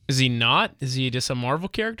 Is he not? Is he just a Marvel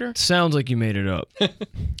character? Sounds like you made it up.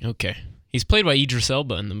 Okay. He's played by Idris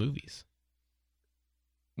Elba in the movies.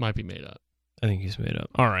 Might be made up. I think he's made up.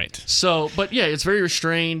 All right. So, but yeah, it's very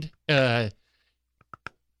restrained. The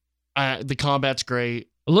combat's great.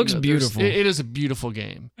 It looks beautiful. It is a beautiful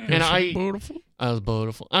game. Beautiful. It was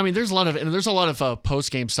beautiful. I mean, there's a lot of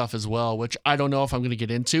post-game stuff as well, which I don't know if I'm going to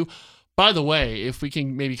get into. By the way, if we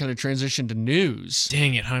can maybe kind of transition to news.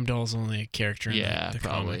 Dang it, Heimdall's only a character in the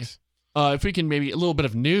probably. comics. If we can maybe, a little bit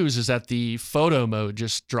of news is that the photo mode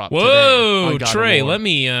just dropped today. Whoa, on God of Trey, War. let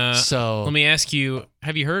me ask you,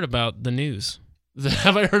 have you heard about the news?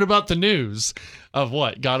 Have I heard about the news of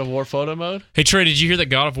what? God of War photo mode? Hey, Trey, did you hear that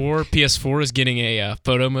God of War PS4 is getting a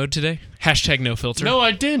photo mode today? # no filter. No,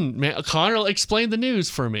 I didn't, man. Connor explained the news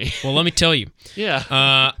for me. Well, let me tell you.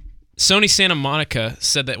 Yeah. Sony Santa Monica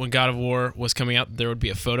said that when God of War was coming out, there would be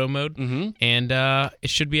a photo mode, and it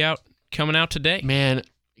should be coming out today. Man,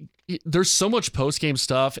 there's so much post-game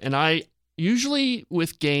stuff, and I usually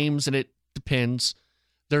with games, and it depends,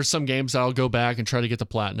 there's some games that I'll go back and try to get the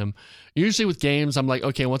platinum. Usually with games, I'm like,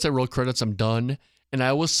 okay, once I roll credits, I'm done. And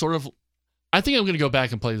I was I think I'm going to go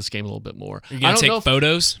back and play this game a little bit more. You're going to take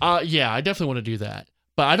photos? Yeah, I definitely want to do that.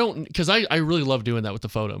 But I don't, because I really love doing that with the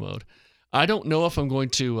photo mode. I don't know if I'm going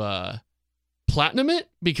to platinum it,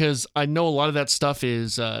 because I know a lot of that stuff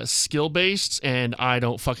is skill-based, and I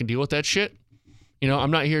don't fucking deal with that shit.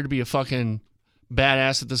 I'm not here to be a fucking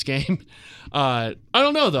badass at this game. I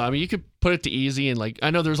don't know, though. I mean, you could put it to easy, and like,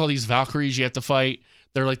 I know there's all these Valkyries you have to fight.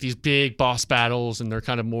 They're like these big boss battles, and they're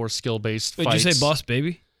kind of more skill-based fights. Did you say boss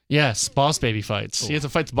baby? Yes, boss baby fights. Cool. You have to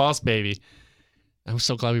fight the boss baby. I'm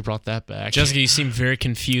so glad we brought that back. Jessica, you seem very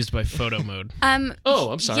confused by photo mode.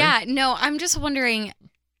 Oh, I'm sorry. Yeah, no, I'm just wondering,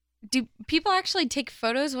 do people actually take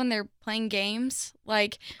photos when they're playing games?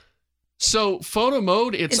 Like, so photo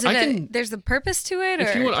mode, there's a purpose to it,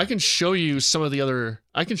 if or you want, I can show you some of the other.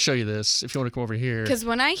 I can show you this if you want to come over here. Because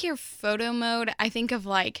when I hear photo mode, I think of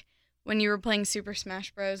like when you were playing Super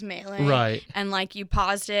Smash Bros. Melee, right? And like you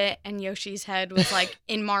paused it, and Yoshi's head was like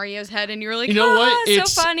in Mario's head, and you were like, you know what?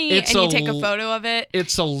 It's so funny, and you take a photo of it.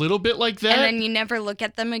 It's a little bit like that, and then you never look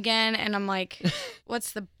at them again. And I'm like,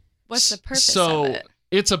 what's the purpose of it?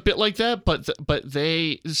 It's a bit like that, but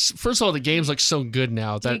they, first of all, the games look so good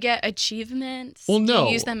now that do you get achievements? Well, no. Do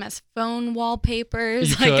you use them as phone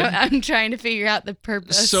wallpapers? You like, could. I'm trying to figure out the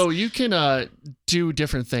purpose. So you can do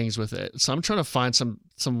different things with it. So I'm trying to find some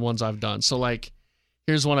ones I've done. So like,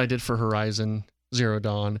 here's one I did for Horizon Zero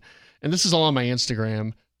Dawn, and this is all on my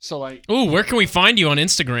Instagram. So like, ooh, where can we find you on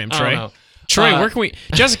Instagram, Trey? I don't know. Trey, where can we?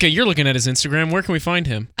 Jessica, you're looking at his Instagram. Where can we find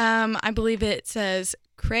him? I believe it says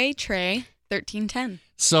Cray Trey 1310.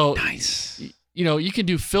 So nice. You can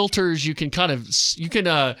do filters. You can you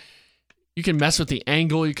can mess with the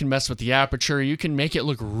angle. You can mess with the aperture. You can make it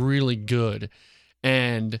look really good.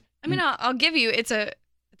 And I mean, I'll give you, it's a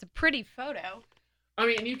pretty photo. I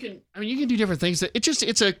mean, you can do different things.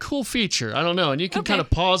 It's a cool feature. I don't know. And you can kind of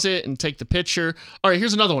pause it and take the picture. All right,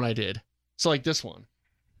 here's another one I did. So like this one.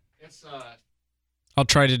 It's I'll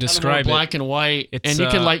try to describe black and white. It's, and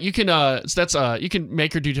you can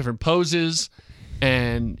make her do different poses,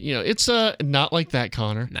 and it's not like that,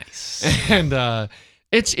 Connor. Nice. And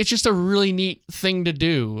it's just a really neat thing to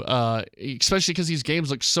do, especially because these games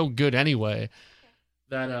look so good anyway.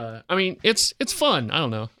 that I mean, it's fun. I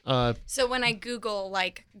don't know. So when I Google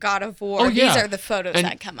like God of War, these are the photos and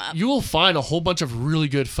that come up. You will find a whole bunch of really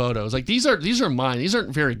good photos. Like these are mine. These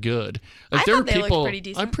aren't very good. Like I there thought are they looked people. pretty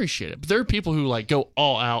decent. I appreciate it, but there are people who like go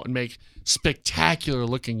all out and make spectacular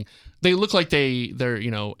looking. They look like they're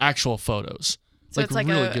actual photos. So it's like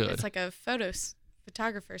really a good. it's like a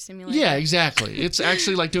photographer simulator. Yeah, exactly. It's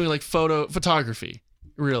actually like doing like photography,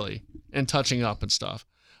 really, and touching up and stuff.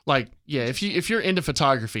 Like, yeah, if you're into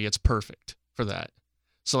photography, it's perfect for that.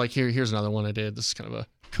 So like here's another one I did. This is kind of a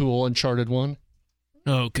cool Uncharted one.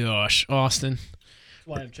 Oh gosh, Austin. That's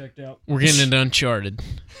why I've checked out. We're getting into Uncharted.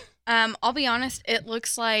 I'll be honest. It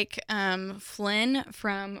looks like Flynn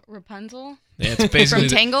from Rapunzel. Yeah, it's basically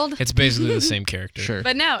from Tangled. It's basically the same character. Sure.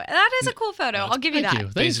 But no, that is a cool photo. I'll give you Thank that. you.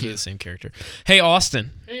 Thank Basically you. the same character. Hey,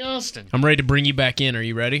 Austin. Hey, Austin. I'm ready to bring you back in. Are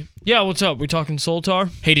you ready? Yeah, what's up? We talking Soltar?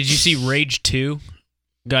 Hey, did you see Rage 2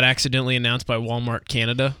 got accidentally announced by Walmart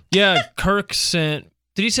Canada? Yeah, Kirk sent.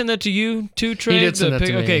 Did he send that to you too, Trey? He did send that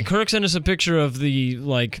to me. Okay, Kirk sent us a picture of the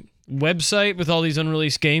website with all these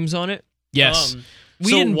unreleased games on it. Yes.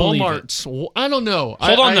 We didn't believe it. Walmart's. I don't know.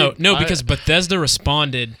 Hold on, no, because Bethesda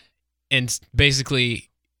responded and basically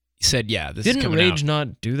said, "Yeah, this is Didn't coming Rage out."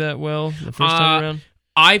 not do that well the first time around?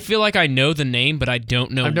 I feel like I know the name, but I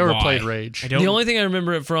don't know. I've never why. played Rage. I don't. The only thing I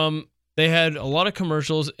remember it from, they had a lot of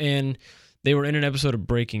commercials and they were in an episode of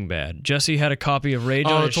Breaking Bad. Jesse had a copy of Rage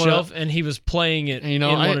on his it's one of- shelf, and he was playing it And, in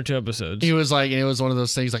one or two episodes. He was like, and it was one of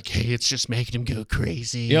those things like, hey, it's just making him go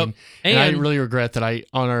crazy. Yep. And I And- really regret that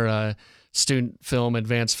on our student film,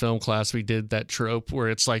 advanced film class, we did that trope where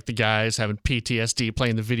it's like the guys having PTSD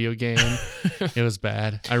playing the video game. It was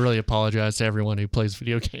bad. I really apologize to everyone who plays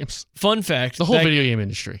video games. Fun fact: The whole that, video game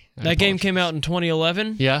industry. that game came out in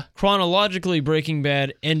 2011. Yeah. Chronologically, Breaking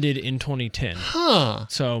Bad ended in 2010. Huh.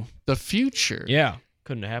 So The future. yeah,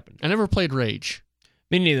 couldn't have happened. I never played Rage.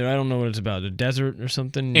 Me neither. I don't know what it's about. The desert or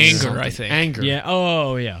something. Anger, I think. Anger. Yeah.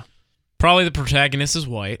 Oh yeah. Probably the protagonist is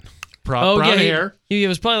white. Brown yeah, hair. It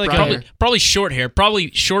was probably like Brown a, hair. Probably short hair. Probably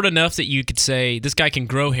short enough that you could say this guy can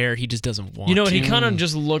grow hair. He just doesn't want. you know what? to. He kind of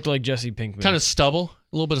just looked like Jesse Pinkman. Kind of stubble.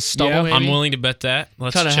 A little bit of stubble, Yeah. maybe. I'm willing to bet that.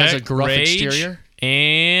 Let's Kind of check. has a gruff Rage, exterior.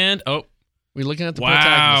 And We looking at the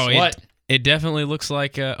wow, protagonist. What? it definitely looks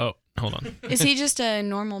like. Hold on. Is he just a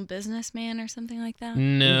normal businessman or something like that?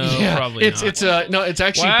 No, Yeah, probably it's not. it's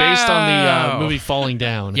actually based on Wow. the movie Falling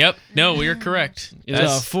Down. Yep. No, we are correct. He's a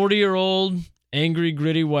 40-year-old angry,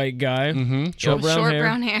 gritty white guy. Mm-hmm. Short brown Short hair.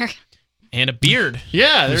 brown hair. And a beard.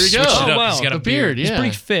 Yeah, there you go. Switched it Oh, up. wow. He's got A a beard, He's yeah.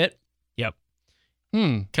 pretty fit.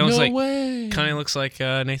 Hmm. Kinda looks no like- way. Kind of looks like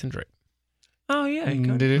Nathan Drake. Oh yeah, he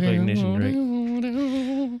kind of looks like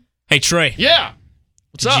Nathan Drake. Hey Trey, Yeah.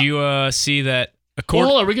 What's up? did you see that? Well, According,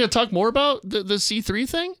 hold on, are we going to talk more about the C3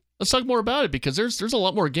 thing? Let's talk more about it because there's a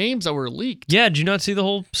lot more games that were leaked. Yeah, did you not see the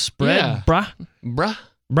whole spread, Yeah. bruh?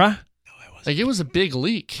 Bruh. Like, it was a big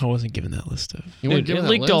leak. I wasn't given that list of. You weren't It given that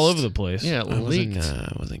leaked all list? over the place. Yeah, it I leaked.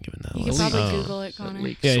 wasn't given that You could list. probably Google it, It Connor.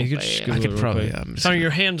 leaked Yeah, so you could bad. just I Google could it real probably. quick. I'm Connor, your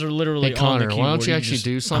hands are literally Hey, Connor, on the why don't keyboard. you actually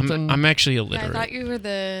do something? I'm actually Yeah, I illiterate. thought you were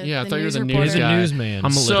the Yeah, I thought you were the reporter. news He's a guy. newsman.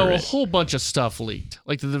 I'm So a illiterate. whole bunch of stuff leaked,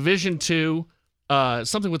 like the Division 2,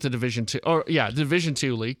 something with the Division 2, or yeah, Division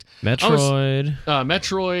 2 leaked. Metroid.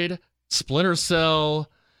 Metroid, Splinter Cell,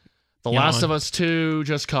 The Yeah, Last man. of Us 2,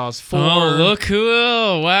 Just Cause 4. Oh, look who!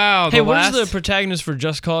 Oh, wow. Hey, what does the protagonist for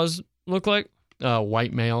Just Cause look like?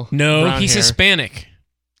 White male. No, brown he's hair. Hispanic.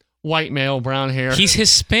 White male, brown hair. He's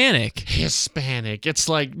Hispanic. Hispanic. It's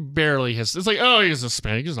like barely his. It's like, oh, he's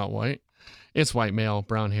Hispanic. He's not white. It's white male,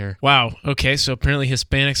 brown hair. Wow. Okay, so apparently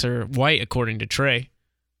Hispanics are white, according to Trey.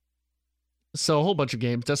 So a whole bunch of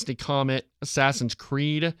games: Destiny, Comet, Assassin's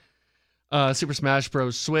Creed, Super Smash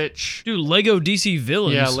Bros. Switch. Dude, Lego DC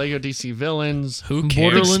Villains. Yeah, Lego DC Villains. Who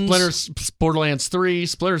cares? Borderlands. Borderlands 3.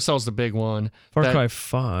 Splinter Cell's the big one. Far that- Cry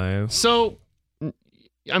 5. So,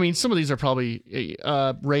 I mean, some of these are probably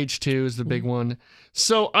Rage 2 is the big one.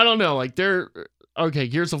 So I don't know. Like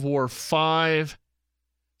Gears of War 5.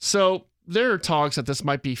 So there are talks that this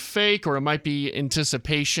might be fake or it might be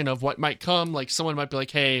anticipation of what might come. Like someone might be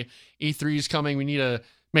like, "Hey, E3 is coming. We need to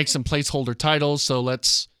make some placeholder titles. So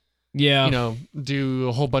let's Yeah. do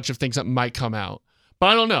a whole bunch of things that might come out." But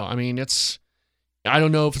I don't know. I mean, I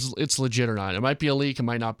don't know if it's legit or not. It might be a leak. It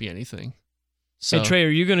might not be anything. So Hey, Trey, are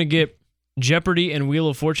you going to get Jeopardy and Wheel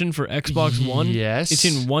of Fortune for Xbox One? Yes. It's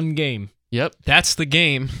in one game. Yep. That's the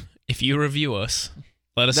game. If you review us,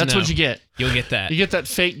 let us know. That's what you get. You'll get that. You get that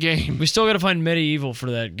fake game. We still got to find Medieval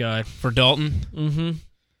for that guy. For Dalton, Mm-hmm.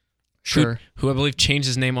 Sure. who I believe changed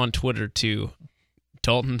his name on Twitter to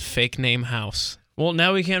Dalton Fake Name House. Well,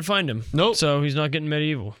 now we can't find him. Nope. So he's not getting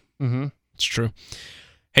Medieval. Mm-hmm. It's true.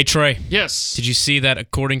 Hey, Trey. Yes. Did you see that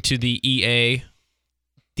according to the EA,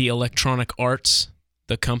 the Electronic Arts,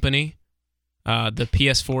 the company, the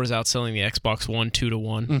PS4 is outselling the Xbox One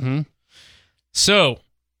 2-1? Mm-hmm. So,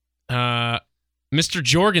 Mr.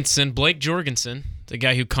 Jorgensen, Blake Jorgensen, the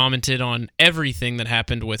guy who commented on everything that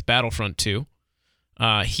happened with Battlefront 2,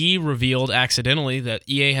 he revealed accidentally that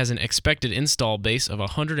EA has an expected install base of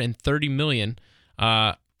 130 million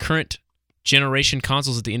current generation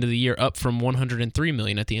consoles at the end of the year, up from 103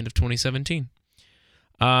 million at the end of 2017.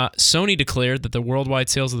 Sony declared that the worldwide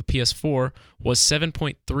sales of the PS4 was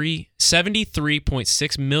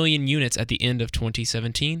 73.6 million units at the end of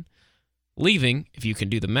 2017, leaving, if you can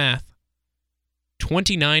do the math,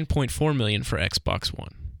 29.4 million for Xbox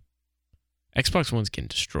One. Xbox One's getting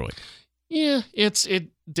destroyed. Yeah, it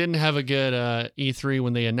didn't have a good E3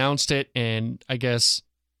 when they announced it, and I guess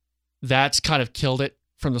that's kind of killed it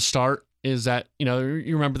from the start. Is that,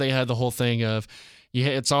 you remember they had the whole thing of,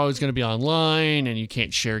 it's always going to be online and you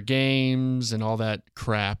can't share games and all that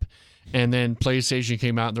crap. And then PlayStation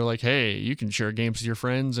came out and they're like, hey, you can share games with your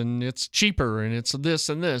friends and it's cheaper and it's this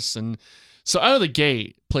and this. And so out of the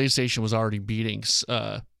gate, PlayStation was already beating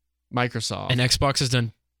Microsoft. And Xbox has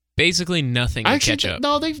done basically nothing to catch up.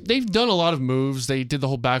 No, they've done a lot of moves. They did the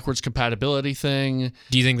whole backwards compatibility thing.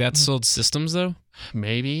 Do you think that sold systems though?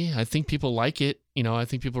 Maybe. I think people like it. I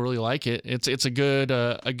think people really like it. It's a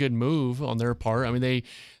good move on their part. I mean,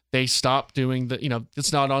 they stopped doing the,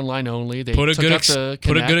 it's not online only. They put a good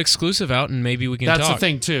exclusive out and maybe we can talk. That's the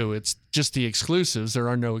thing too. It's just the exclusives. There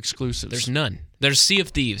are no exclusives. There's none. There's Sea of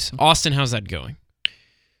Thieves. Austin, how's that going?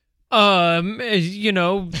 Mike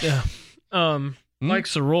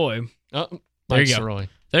Soroy. There you go.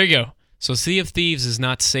 There you go. So Sea of Thieves is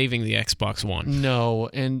not saving the Xbox One. No,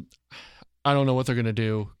 and I don't know what they're going to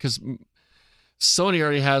do because Sony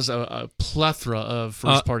already has a plethora of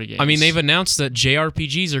first-party games. I mean, they've announced that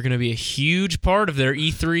JRPGs are going to be a huge part of their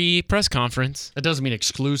E3 press conference. That doesn't mean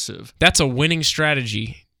exclusive. That's a winning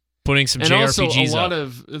strategy, putting some and JRPGs up. And also, a lot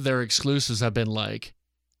of their exclusives have been like,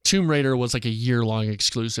 Tomb Raider was like a year-long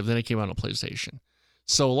exclusive, then it came out on PlayStation.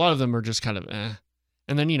 So a lot of them are just kind of eh.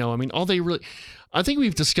 And then, all they really... I think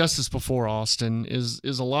we've discussed this before, Austin, is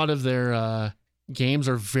a lot of their... games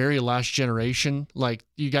are very last generation. Like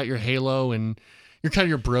you got your Halo and you're kind of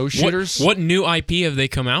your bro shooters. What new IP have they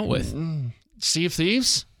come out with? Sea of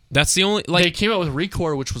Thieves. That's the only they came out with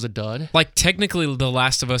ReCore, which was a dud. Like technically, The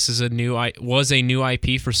Last of Us was a new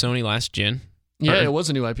IP for Sony last gen. Yeah, it was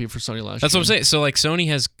a new IP for Sony last. That's gen. what I'm saying. So like Sony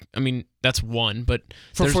has, that's one, but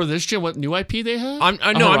for this gen, what new IP they have? I'm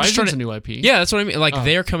just trying to a new IP. Yeah, that's what I mean. Like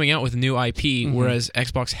they're coming out with new IP, whereas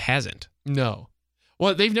Xbox hasn't. No.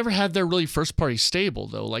 Well, they've never had their really first party stable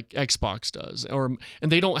though, like Xbox does, and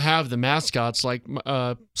they don't have the mascots like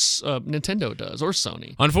Nintendo does or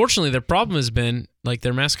Sony. Unfortunately, their problem has been like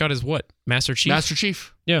their mascot is what? Master Chief. Master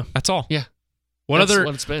Chief. Yeah, that's all. Yeah. What other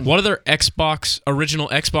original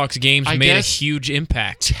Xbox games made a huge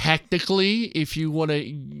impact? Technically, if you want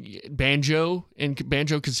to, Banjo and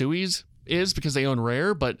Banjo-Kazooie is because they own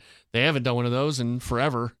Rare, but they haven't done one of those in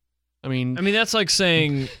forever. I mean, that's like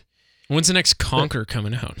saying. When's the next Conker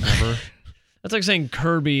coming out? Never. That's like saying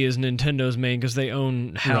Kirby is Nintendo's main because they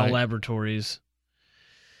own HAL Laboratories.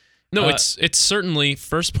 No, it's certainly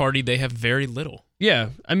first party. They have very little. Yeah,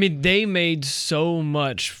 they made so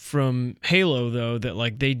much from Halo though that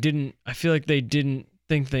like they didn't. I feel like they didn't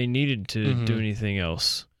think they needed to do anything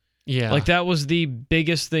else. Yeah, like that was the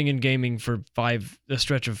biggest thing in gaming for a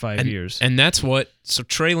stretch of 5 years. And that's what. So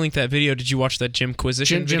Trey linked that video. Did you watch that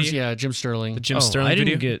Jimquisition video? Jim Sterling. The Jim Sterling video. I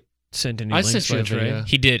didn't get sent any I links sent you by a video. Trey.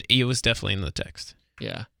 He did. It was definitely in the text.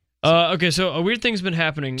 Yeah. Okay, so a weird thing's been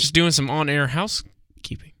happening. Just doing some on-air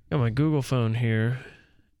housekeeping. Got my Google phone here,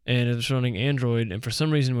 and it's running Android. And for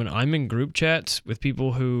some reason, when I'm in group chats with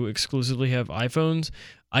people who exclusively have iPhones,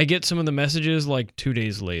 I get some of the messages like 2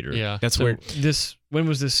 days later. Yeah, that's weird. When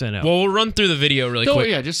was this sent out? Well, we'll run through the video really quick.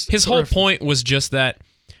 Yeah, just his whole point was just that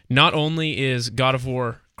not only is God of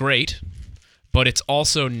War great, but it's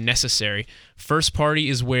also necessary. First party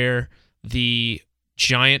is where the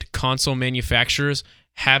giant console manufacturers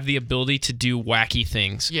have the ability to do wacky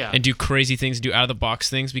things and do crazy things, do out-of-the-box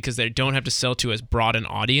things because they don't have to sell to as broad an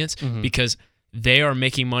audience because they are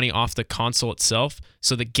making money off the console itself,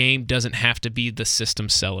 so the game doesn't have to be the system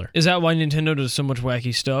seller. Is that why Nintendo does so much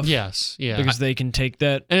wacky stuff? Yes, yeah. Because they can take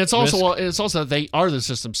that and it's risk? also that they are the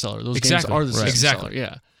system seller. Those games are the system seller.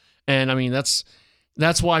 Yeah. And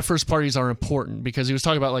that's why first parties are important because he was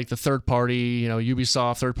talking about like the third party,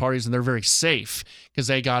 Ubisoft third parties, and they're very safe because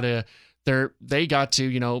they got to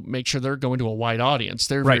make sure they're going to a wide audience.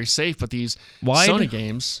 They're very safe, but these Sony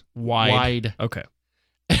games wide. Okay.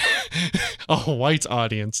 a white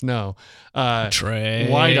audience. No, Trey.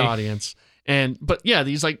 white audience. But yeah,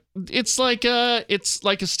 these like it's like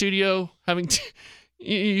a studio having.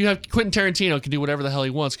 You have Quentin Tarantino can do whatever the hell he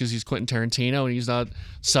wants because he's Quentin Tarantino and he's not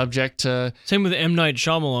subject to. Same with M. Night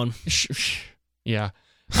Shyamalan. Yeah,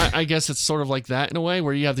 I guess it's sort of like that in a way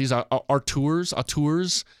where you have these auteurs.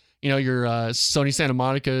 You know, your Sony Santa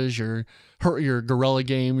Monica's, your Guerrilla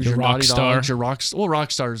Games, your Naughty Dogs, your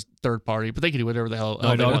Rockstar's third party, but they can do whatever the hell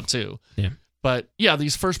they want to. Yeah. But yeah,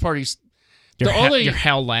 these first parties, your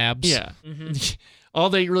HAL Labs. Yeah.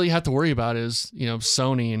 All they really have to worry about is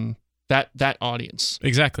Sony and that audience.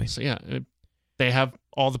 Exactly. So yeah, they have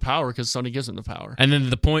all the power because Sony gives them the power. And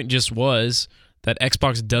then the point just was that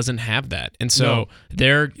Xbox doesn't have that, and so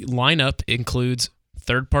their lineup includes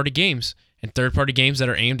third-party games. And third-party games that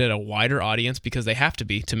are aimed at a wider audience because they have to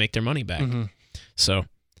be to make their money back. Mm-hmm. So,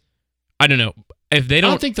 I don't know if they don't.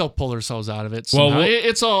 I don't think they'll pull themselves out of it. Well,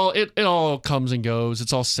 it all comes and goes.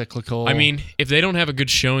 It's all cyclical. I mean, if they don't have a good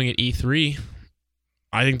showing at E3,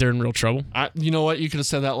 I think they're in real trouble. You know what? You could have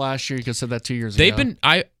said that last year. You could have said that 2 years They've ago.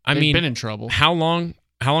 been. They've been in trouble. How long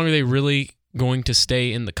are they really going to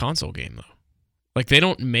stay in the console game though? Like, they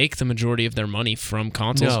don't make the majority of their money from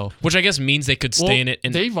consoles, which I guess means they could stay in it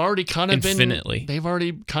they've already kind of infinitely. They've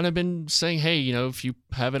already kind of been saying, hey, if you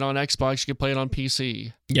have it on Xbox, you can play it on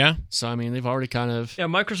PC. Yeah. So, I mean, they've already kind of... Yeah,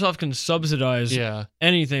 Microsoft can subsidize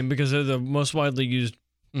anything because they're the most widely used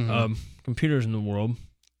computers in the world.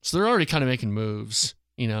 So they're already kind of making moves,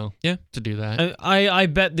 to do that. I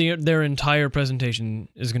bet their entire presentation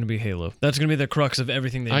is going to be Halo. That's going to be the crux of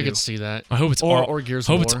everything they do. I could see that. I hope it's or Gears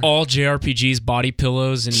of War. It's all JRPGs, body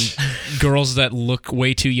pillows, and girls that look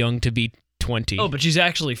way too young to be 20. Oh, but she's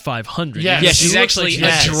actually 500. Yes. Yeah, she's actually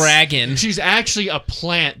a dragon. She's actually a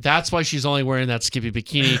plant. That's why she's only wearing that skimpy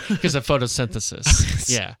bikini, because of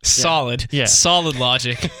photosynthesis. Yeah. Solid. Yeah. Solid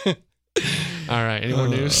logic. All right. Any more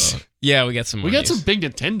news? Yeah, we got some more We got news. some big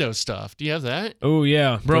Nintendo stuff. Do you have that? Oh,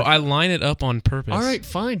 yeah. Bro, I line it up on purpose. All right,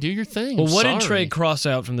 fine. Do your thing. Well, what did Trey cross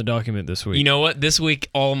out from the document this week? You know what? This week,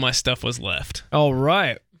 all my stuff was left. All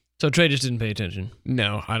right. So Trey just didn't pay attention.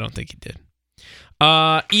 No, I don't think he did.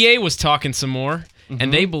 EA was talking some more,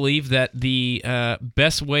 and they believe that the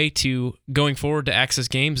best way to going forward to access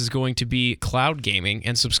games is going to be cloud gaming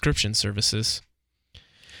and subscription services.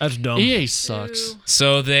 That's dumb. EA sucks.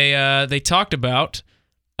 So they talked about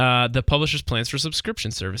the publisher's plans for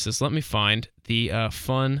subscription services. Let me find the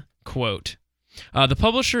fun quote. The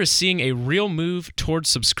publisher is seeing a real move towards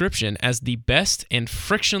subscription as the best and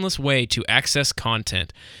frictionless way to access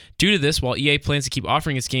content. Due to this, while EA plans to keep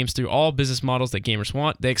offering its games through all business models that gamers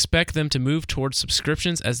want, they expect them to move towards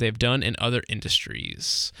subscriptions as they have done in other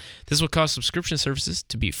industries. This will cause subscription services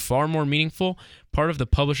to be far more meaningful, part of the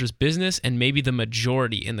publisher's business, and maybe the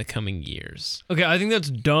majority in the coming years. Okay, I think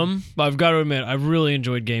that's dumb, but I've got to admit, I've really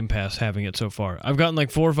enjoyed Game Pass having it so far. I've gotten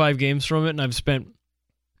like 4 or 5 games from it, and I've spent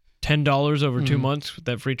 $10 over 2 months with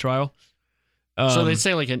that free trial. So they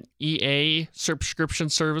say like an EA subscription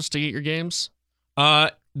service to get your games?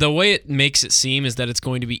 The way it makes it seem is that it's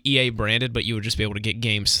going to be EA branded, but you would just be able to get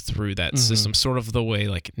games through that system, sort of the way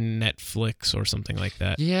like Netflix or something like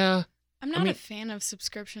that. Yeah. I'm not a fan of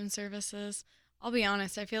subscription services. I'll be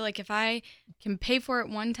honest. I feel like if I can pay for it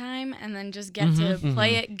one time and then just get to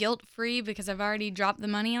play it guilt-free because I've already dropped the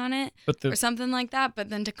money on it or something like that, but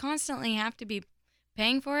then to constantly have to be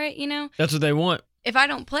paying for it, That's what they want. If I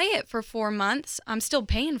don't play it for 4 months, I'm still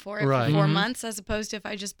paying for it for 4 months as opposed to if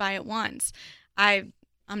I just buy it once.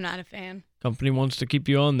 I'm not a fan. Company wants to keep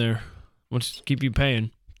you on there. Wants to keep you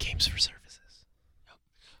paying. Games for services.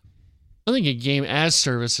 I think a game as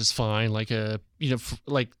service is fine. Like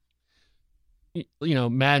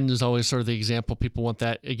Madden is always sort of the example. People want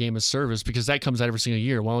that a game as service because that comes out every single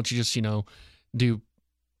year. Why don't you just do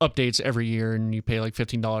updates every year and you pay like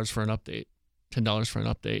 $15 for an update, $10 for an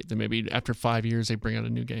update. Then maybe after 5 years they bring out a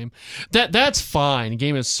new game. That's fine.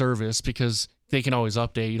 Game as service because they can always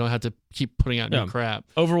update. You don't have to keep putting out new crap.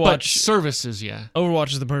 Overwatch but services, yeah.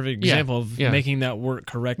 Overwatch is the perfect example of making that work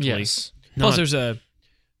correctly. Yes. Plus, there's a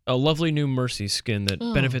lovely new Mercy skin that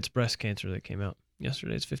benefits breast cancer that came out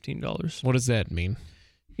yesterday. It's $15. What does that mean?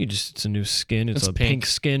 It's a new skin. It's a pink pink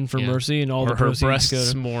skin for Mercy, and all the her proceeds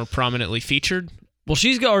breasts go more prominently featured. Well,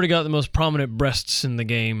 she's already got the most prominent breasts in the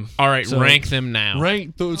game. All right, rank them now.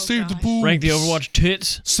 Save the boobs. Rank the Overwatch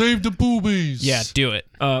tits. Save the boobies. Yeah, do it.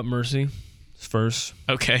 Mercy is first.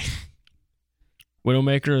 Okay.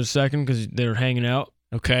 Widowmaker is second because they're hanging out.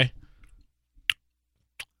 Okay.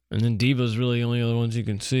 And then Diva's really the only other ones you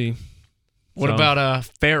can see. What about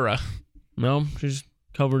Farrah? No, she's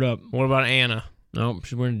covered up. What about Anna? No,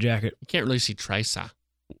 she's wearing a jacket. You can't really see Trisa.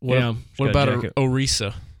 What about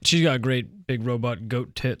Orisa? She's got great big robot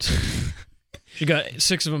goat tits. She got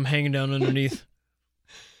 6 of them hanging down underneath.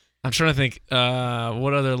 I'm trying to think.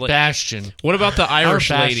 What other Bastion? What about the Irish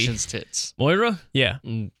lady? Bastion's tits. Moira? Yeah.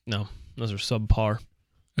 No, those are subpar.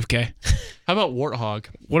 Okay. How about Warthog?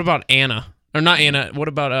 What about Anna? Or not Anna? What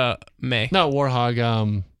about May? Not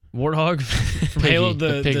Warthog. Warthog from Piggy, Halo,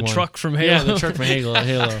 the pig the one. truck from Halo. Yeah, the truck from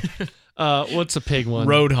Halo. What's the pig one?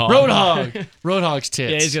 Roadhog. Roadhog. Roadhog's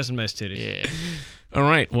tits. Yeah, he's got some nice titties. Yeah. All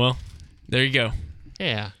right. Well, there you go.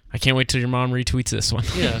 Yeah. I can't wait till your mom retweets this one.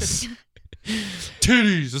 Yes.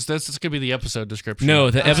 Titties. That's going to be the episode description. No,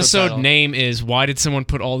 the episode title. name is "Why Did Someone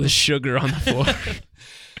Put All This Sugar on the Floor?"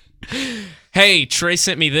 Hey, Trey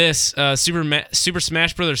sent me this. Super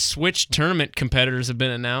Smash Bros. Switch tournament competitors have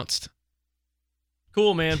been announced.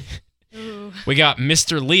 Cool, man. Ooh. We got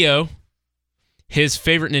Mr. Leo. His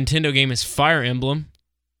favorite Nintendo game is Fire Emblem.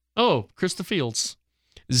 Oh, Krista Fields.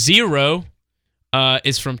 Zero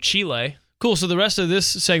is from Chile. Cool. So the rest of this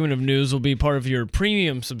segment of news will be part of your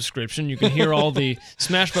premium subscription. You can hear all the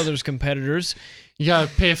Smash Brothers competitors. You got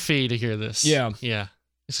to pay a fee to hear this. Yeah. Yeah.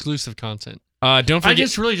 Exclusive content. Don't I forget.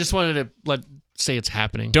 just really just wanted to say it's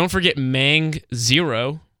happening. Don't forget Mang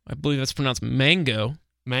Zero. I believe that's pronounced Mango.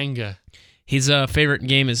 Manga. His favorite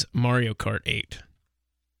game is Mario Kart 8.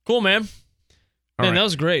 Cool, man. All Man, right. that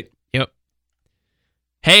was great. Yep.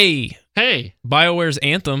 Hey, Hey. BioWare's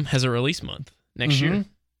Anthem has a release month next Mhm. year.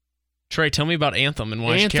 Trey, tell me about Anthem and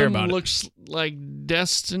why you care about Anthem it. looks like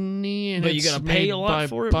Destiny, and But you it's gotta pay made a lot by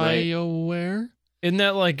for it, right? BioWare. Isn't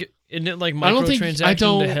it like I microtransaction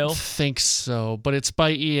don't to hell? think so, but it's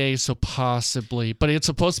by EA, so possibly. But it's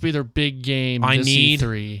supposed to be their big game. I this need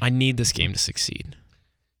E3. I need this game to succeed.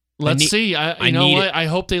 Let's need- see. I You know need what? it. I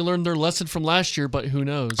hope they learned their lesson from last year, but who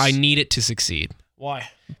knows? I need it to succeed. Why?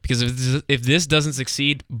 Because if this doesn't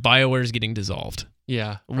succeed, BioWare is getting dissolved.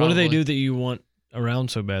 Yeah. What do they probably. do that you want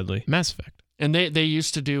around so badly? Mass Effect. And they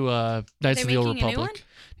used to do Knights of the Old making a new Republic.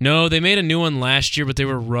 No, they made a new one last year, but they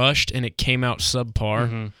were rushed and it came out subpar.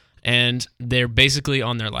 Mhm. And they're basically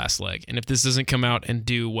on their last leg. And if this doesn't come out and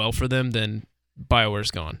do well for them, then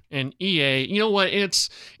BioWare's gone. And EA, you know what? It's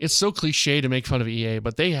so cliche to make fun of EA,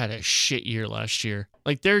 but they had a shit year last year.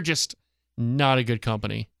 Like they're just not a good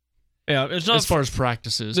company Yeah, it's not as far as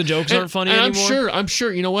practices. the jokes aren't funny and anymore. I'm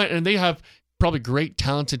sure. You know what? And they have probably great,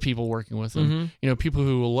 talented people working with them. Mhm. You know, people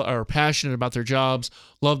who are passionate about their jobs,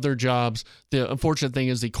 love their jobs. The unfortunate thing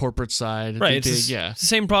is the corporate side. Right. The It's big, the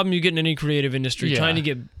same problem you get in any creative industry, Yeah. trying to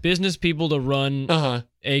get business people to run Uh-huh.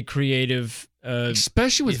 a creative.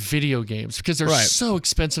 Especially with video games, because they're Right. so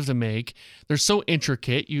expensive to make. They're so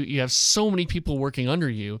intricate. You have so many people working under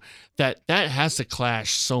you that has to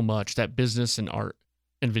clash so much, that business and art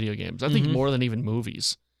and video games. I think Mhm. more than even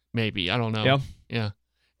movies, maybe. I don't know. Yeah. Yeah.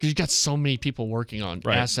 Because you've got so many people working on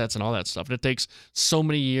Right. assets and all that stuff. And it takes so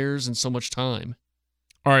many years and so much time.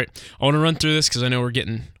 All right. I want to run through this because I know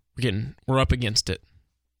we're up against it.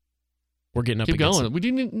 We're getting up Keep against going. it. We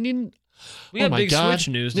didn't need. We oh got my big God. Switch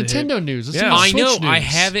news. To hit. Nintendo news. Let's Yeah. do I Switch know. I news.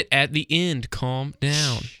 have it at the end. Calm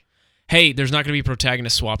down. Hey, there's not going to be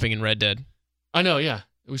protagonist swapping in Red Dead. I know. Yeah,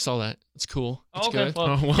 we saw that. It's cool. It's Okay. good. Well,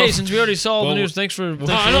 Oh, well. hey, since we already saw all Well, the news, thanks for.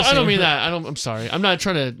 No, I don't mean that. I'm sorry. I'm not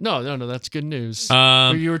trying to. No. That's good news.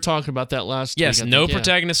 You were talking about that last. Yes, week, I no think, yeah.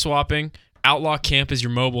 protagonist swapping. Outlaw Camp is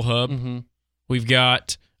your mobile hub. Mm-hmm. We've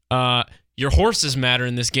got your horses matter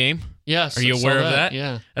in this game. Yes. Are you I saw aware of that?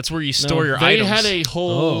 Yeah. That's where you store your They items. had a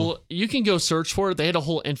whole. You can go search for it. They had a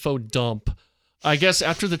whole info dump. I guess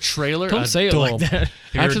after the trailer. Don't a say it dump. like that. Have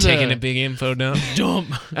you ever after taken the- a big info dump? Dump.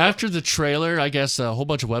 After the trailer, I guess a whole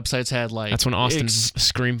bunch of websites had like. That's when Austin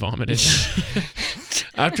scream vomited.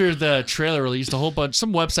 After the trailer released, a whole bunch.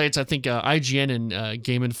 Some websites, I think IGN and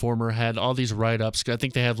Game Informer had all these write-ups. I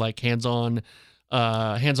think they had like hands-on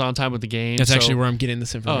time with the game. That's so- actually where I'm getting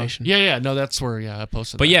this Oh, information. yeah. No, that's where I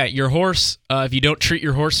posted. But that. yeah, your horse. If you don't treat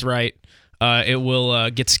your horse right, it will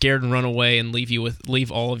get scared and run away and leave with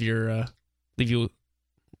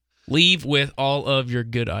all of your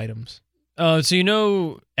good items. So you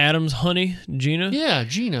know Adam's honey, Gina? Yeah,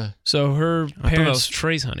 Gina. So her I thought that was parents.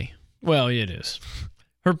 Trey's honey. Well, it is.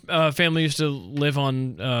 Her family used to live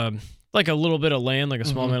on like a little bit of land, like a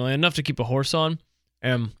small amount of land, enough to keep a horse on.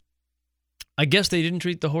 I guess they didn't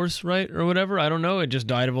treat the horse right or whatever. I don't know. It just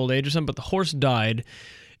died of old age or something. But the horse died,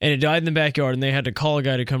 and it died in the backyard, and they had to call a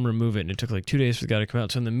guy to come remove it. And it took like 2 days for the guy to come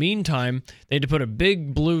out. So in the meantime, they had to put a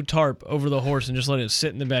big blue tarp over the horse and just let it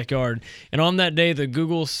sit in the backyard. And on that day, the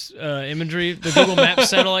Google imagery, the Google Maps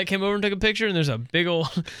satellite came over and took a picture, and there's a big old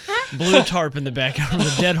blue tarp in the backyard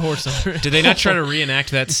with a dead horse under it. Did they not try to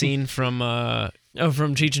reenact that scene from Oh,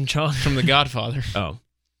 from Cheech and Chong. from The Godfather? Oh.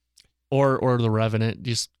 Or the Revenant.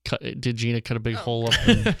 Did Gina cut a big hole up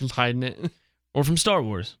and hiding it? Or from Star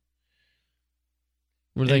Wars.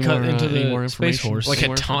 Where they cut into the Space Horse. Like a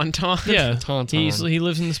Tauntaun? Yeah. Tauntaun. He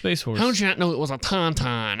lives in the Space Horse. How did you not know it was a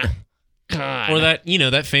Tauntaun? God. Or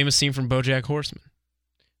that famous scene from BoJack Horseman.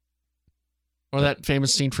 Or that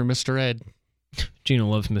famous scene from Mr. Ed. Gina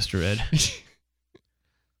loves Mr. Ed.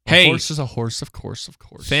 Hey. A horse is a horse, of course.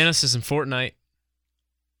 Thanos in Fortnite.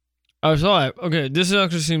 I saw it. Okay, this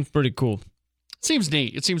actually seems pretty cool. It seems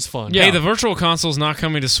neat. It seems fun. Yeah. Hey, the Virtual Console's not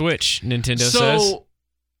coming to Switch, Nintendo says. So,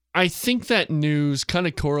 I think that news kind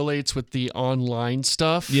of correlates with the online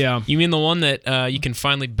stuff. Yeah. You mean the one that you can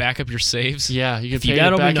finally back up your saves? Yeah, you can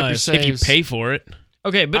that'll be back up your nice. saves. If you pay for it.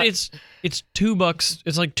 Okay, but it's $2.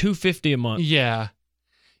 It's like $2.50 a month. Yeah,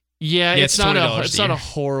 it's not $20 a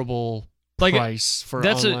horrible price for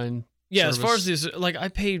online. Yeah, service. As far as this, like I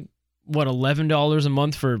paid $11 a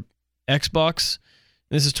month for Xbox.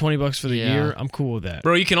 This is $20 for the year. I'm cool with that.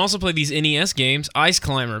 Bro, you can also play these NES games: Ice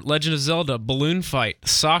Climber, Legend of Zelda, Balloon Fight,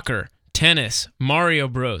 Soccer, Tennis, Mario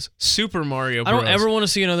Bros, Super Mario Bros. I don't ever want to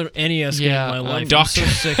see another NES game in my life. I'm so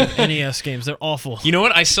sick of NES games. They're awful. You know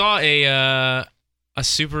what? I saw a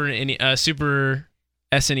Super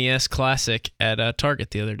SNES Classic at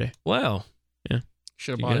Target the other day. Wow. Yeah.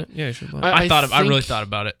 Should have bought it. Yeah, you should have bought it. I really thought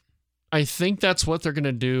about it. I think that's what they're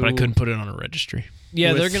gonna do. But I couldn't put it on a registry.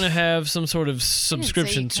 Yeah, they're going to have some sort of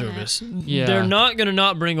subscription service. Yeah. They're not going to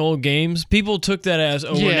not bring old games. People took that as,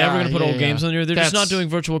 we're never going to put old games on here. They're just not doing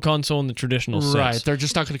Virtual Console in the traditional sense. Right, they're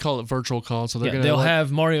just not going to call it Virtual Console. They'll have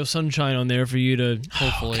Mario Sunshine on there for you to,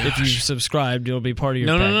 hopefully, if you subscribed, it'll be part of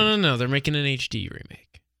your package. No. They're making an HD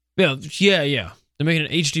remake. Yeah. They're making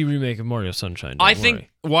an HD remake of Mario Sunshine. I think,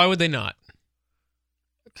 why would they not?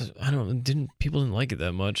 Because people didn't like it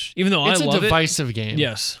that much. Even though it's I love it. It's a divisive game.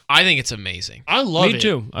 Yes. I think it's amazing. I love it. Me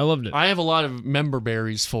too. I loved it. I have a lot of member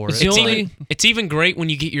berries for it. It's even great when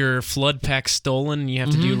you get your flood pack stolen and you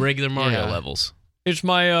have to do regular Mario levels. It's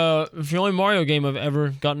my it's the only Mario game I've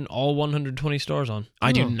ever gotten all 120 stars on.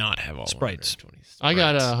 I do not have all sprites. 120 sprites. I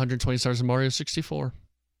got 120 stars in Mario 64.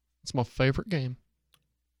 It's my favorite game.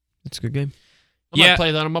 It's a good game. I might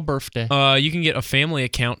play that on my birthday. You can get a family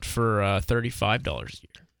account for $35 a year.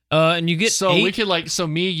 And you get we could so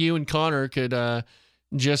me, you, and Connor could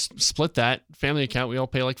just split that family account. We all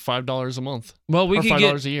pay like $5 a month. Well, we can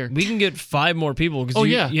 $5 a year. We can get 5 more people.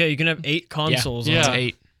 You can have 8 consoles. Yeah, on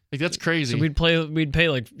 8. Like that's crazy. So we'd pay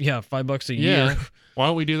like $5 a year. Why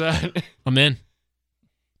don't we do that? I'm in.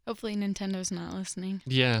 Hopefully Nintendo's not listening.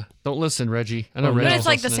 Yeah, don't listen, Reggie. I know Reggie's But it's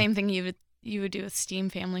like listening. the same thing you would do with Steam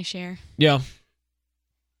Family Share. Yeah.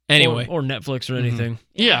 Anyway, or Netflix or anything.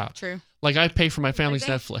 Yeah, true. Like I pay for my family's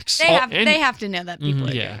Netflix. They have to know that people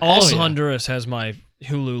are doing. All of Honduras has my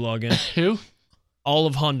Hulu login. Who? All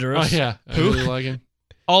of Honduras. Oh yeah. Who? Hulu login.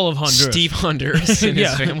 All of Honduras. Steve Honduras and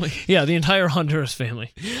his family. Yeah, the entire Honduras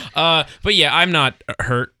family. But yeah, I'm not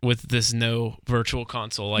hurt with this no virtual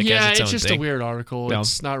console. As its own just thing. a weird article. Yeah.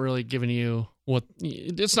 It's not really giving you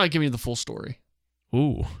it's not giving you the full story.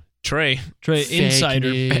 Ooh, Trey,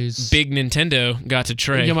 insider. Big Nintendo got to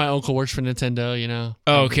Trey. Yeah, my uncle works for Nintendo. You know.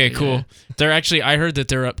 Oh, okay, cool. They're actually. I heard that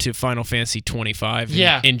they're up to Final Fantasy 25. In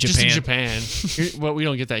Japan. Just in Japan. Well, we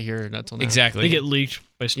don't get that here. Not till now. Exactly. They get leaked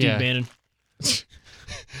by Steve Bannon.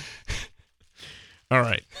 All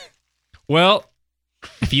right. Well,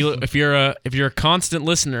 if you're a constant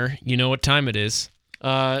listener, you know what time it is.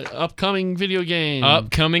 Upcoming video game.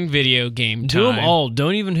 Upcoming video game time. Do them all.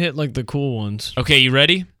 Don't even hit like the cool ones. Okay, you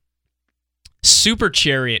ready? Super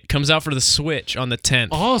Chariot comes out for the Switch on the 10th.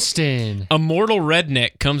 Austin. Immortal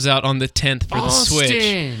Redneck comes out on the 10th for the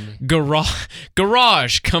Switch.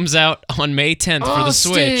 Garage comes out on May 10th for the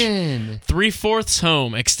Switch. 3/4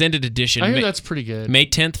 Home Extended Edition. I hear that's pretty good. May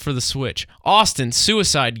 10th for the Switch. Austin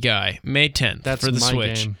Suicide Guy, May 10th for the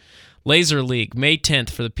Switch. Game. Laser League, May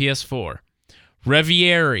 10th for the PS4.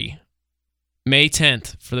 Revieri, May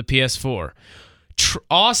 10th for the PS4.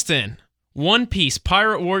 Austin, One Piece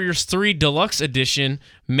Pirate Warriors 3 Deluxe Edition,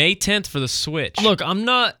 May 10th for the Switch. Look, I'm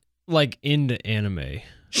not like into anime.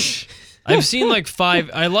 I've seen like 5.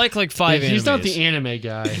 I like 5 animes. He's not the anime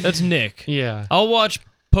guy. That's Nick. Yeah. I'll watch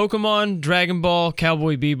Pokemon, Dragon Ball,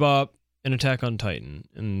 Cowboy Bebop, and Attack on Titan,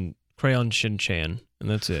 and Crayon Shin-Chan, and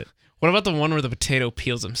that's it. What about the one where the potato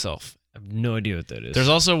peels himself? I have no idea what that is. There's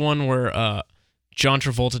also one where John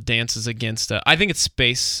Travolta dances against. I think it's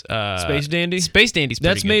Space Dandy. Space Dandy's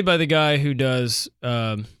pretty That's good. made by the guy who does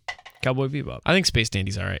Cowboy Bebop. I think Space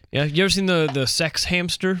Dandy's all right. Yeah, you ever seen the Sex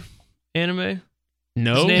Hamster anime?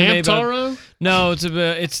 No, Hamtaro? About, no,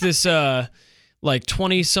 it's this like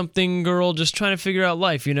 20-something girl just trying to figure out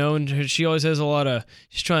life, and she always has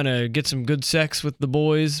she's trying to get some good sex with the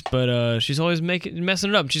boys, but she's always messing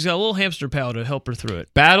it up. She's got a little hamster pal to help her through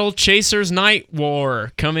it. Battle Chasers Night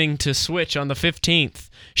War coming to Switch on the 15th.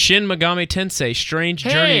 Shin Megami Tensei Strange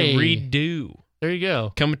Journey Redo. There you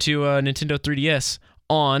go. Coming to Nintendo 3DS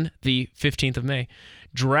on the 15th of May.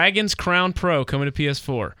 Dragon's Crown Pro coming to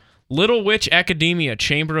PS4. Little Witch Academia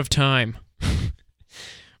Chamber of Time.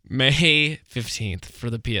 May 15th for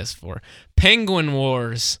the PS4. Penguin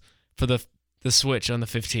Wars for the Switch on the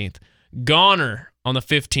 15th. Goner on the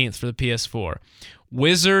 15th for the PS4.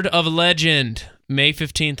 Wizard of Legend, May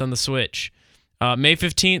 15th on the Switch. May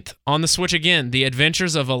 15th on the Switch again, The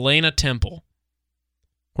Adventures of Elena Temple.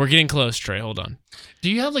 We're getting close, Trey. Hold on. Do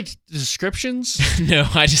you have descriptions? No,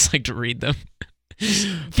 I just like to read them.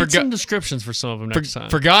 Get some descriptions for some of them next time.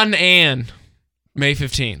 Forgotten Anne, May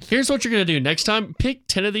 15th. Here's what you're going to do. Next time, pick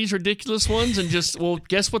 10 of these ridiculous ones and guess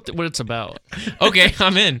what it's about. Okay,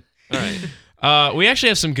 I'm in. All right. We actually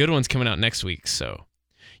have some good ones coming out next week, so.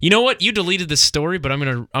 You know what? You deleted this story, but I'm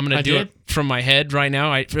gonna do it from my head right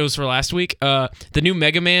now. It was for last week. The new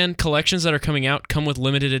Mega Man collections that are coming out come with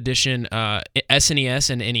limited edition SNES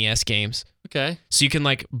and NES games. Okay. So you can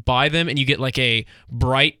buy them and you get a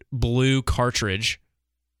bright blue cartridge,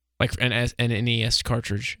 like an NES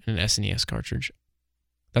cartridge and an SNES cartridge.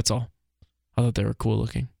 That's all. I thought they were cool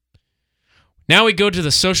looking. Now we go to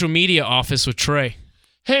the social media office with Trey.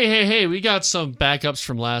 Hey, we got some backups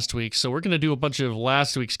from last week, so we're going to do a bunch of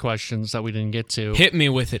last week's questions that we didn't get to. Hit me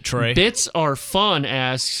with it, Trey. Bits Are Fun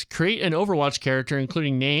asks, create an Overwatch character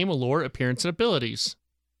including name, lore, appearance, and abilities.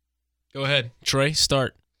 Go ahead. Trey,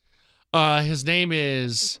 start. His name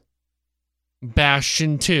is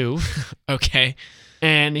Bastion 2. Okay.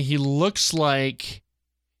 And he looks like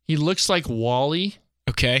Wally.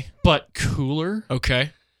 Okay. But cooler.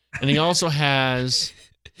 Okay. And he also has...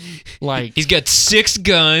 he's got 6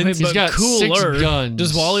 guns. Wait, he's got cooler. 6 guns.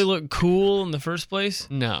 Does Wally look cool in the first place?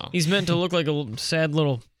 No. He's meant to look like a sad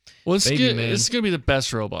little baby man. This is going to be the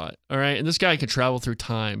best robot, all right? And this guy can travel through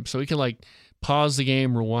time, so he can, pause the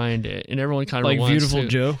game, rewind it, and everyone kind of rewinds Beautiful too.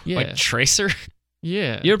 Joe? Yeah. Like Tracer?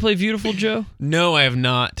 Yeah. You ever play Beautiful Joe? No, I have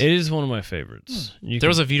not. It is one of my favorites. There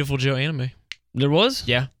was a Beautiful Joe anime. There was?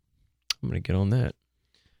 Yeah. I'm going to get on that.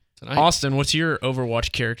 Tonight. Austin, what's your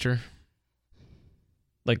Overwatch character?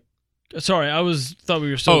 Sorry, thought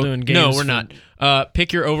we were still doing games. No, we're not.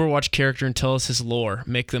 Pick your Overwatch character and tell us his lore.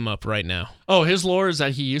 Make them up right now. Oh, his lore is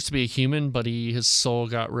that he used to be a human, but his soul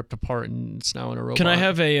got ripped apart and it's now in a robot. Can I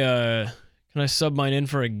have can I sub mine in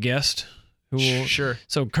for a guest? Sure.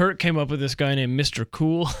 So Kurt came up with this guy named Mr.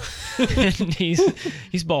 Cool, and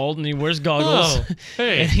he's bald and he wears goggles. Oh,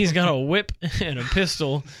 hey. And he's got a whip and a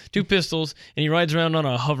pistol, 2 pistols, and he rides around on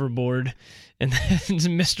a hoverboard, and that's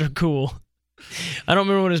Mr. Cool. I don't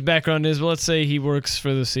remember what his background is, but let's say he works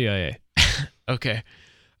for the CIA. Okay.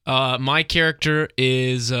 My character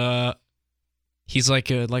is he's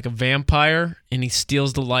like a vampire, and he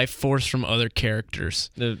steals the life force from other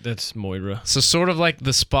characters. That's Moira. So sort of like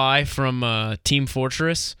the spy from Team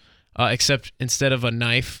Fortress, except instead of a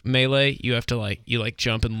knife melee, you have to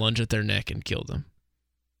jump and lunge at their neck and kill them.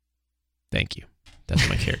 Thank you. That's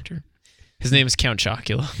my character. His name is Count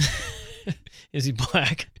Chocula. Is he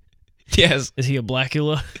black? Yes. Is he a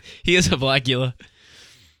Blackula? He is a Blackula.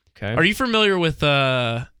 Okay. Are you familiar with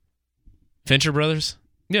Venture Brothers?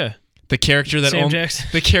 Yeah. The character that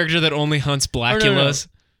only hunts Blackulas.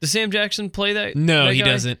 No. Does Sam Jackson play that? No, that he guy?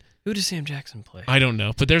 doesn't. Who does Sam Jackson play? I don't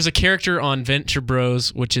know, but there's a character on Venture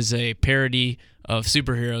Bros, which is a parody of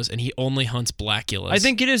superheroes, and he only hunts Blackulas. I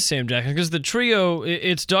think it is Sam Jackson because the trio,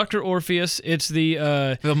 it's Dr. Orpheus, it's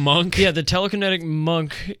the monk. Yeah, the telekinetic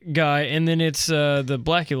monk guy, and then it's the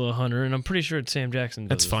Blackula hunter, and I'm pretty sure it's Sam Jackson.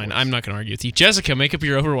 That's fine. I'm not going to argue with you. Jessica, make up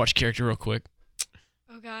your Overwatch character real quick.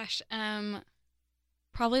 Oh gosh,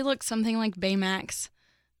 probably looks something like Baymax.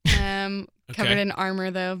 Covered in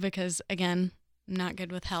armor though, because again, I'm not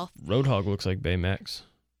good with health. Roadhog looks like Baymax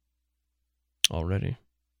already.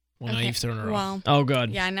 Well, now you've thrown her off. Well, oh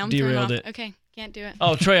god, yeah, now I'm derailed thrown off. it. Okay, can't do it.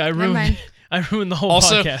 Oh Trey, I ruined the whole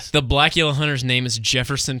also, podcast. The Blackula hunter's name is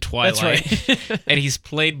Jefferson Twilight. That's right. And he's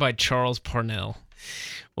played by Charles Parnell.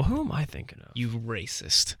 Well, who am I thinking of? You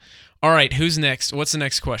racist. All right, who's next? What's the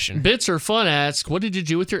next question? Bits Are Fun asks, what did you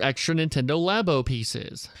do with your extra Nintendo Labo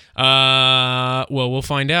pieces? Well, we'll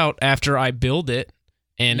find out after I build it.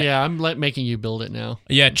 And yeah, I'm making you build it now.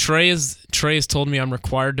 Yeah, Trey has told me I'm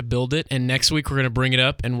required to build it, and next week we're gonna bring it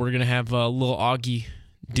up, and we're gonna have little Augie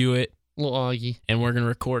do it. Little Augie. And we're gonna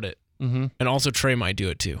record it. Mm-hmm. And also Trey might do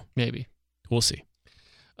it too. Maybe. We'll see.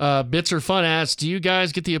 Bits are Fun asks, do you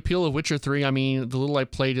guys get the appeal of Witcher 3? I mean, the little I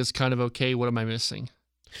played is kind of okay. What am I missing?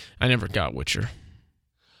 I never got Witcher.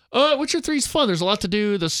 Witcher 3 is fun. There's a lot to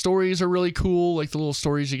do. The stories are really cool, like the little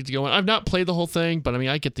stories you get to go in. I've not played the whole thing, but I mean,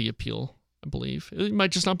 I get the appeal, I believe. It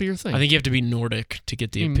might just not be your thing. I think you have to be Nordic to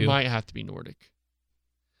get the appeal. You might have to be Nordic.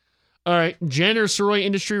 All right. Janitor Soroy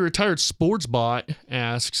Industry Retired Sports Bot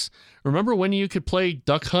asks, remember when you could play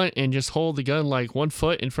Duck Hunt and just hold the gun like 1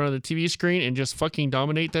 foot in front of the TV screen and just fucking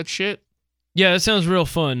dominate that shit? Yeah, that sounds real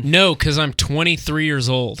fun. No, because I'm 23 years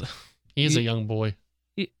old. He is a young boy.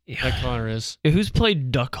 That Connor is. Who's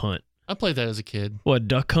played Duck Hunt? I played that as a kid. What,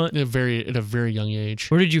 Duck Hunt? At a very young age.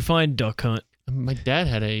 Where did you find Duck Hunt? My dad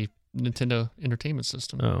had a Nintendo Entertainment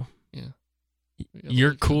System. Oh. Yeah.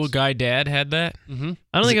 Your cool guy dad had that? Mm-hmm.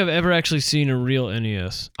 I don't think I've ever actually seen a real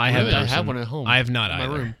NES. I have one at home. I have not in my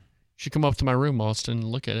either. room. You should come up to my room, Austin, and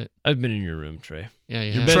look at it. I've been in your room, Trey. Yeah,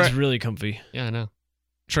 Your bed's really comfy. Yeah, I know.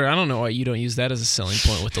 Trey, I don't know why you don't use that as a selling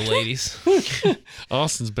point with the ladies.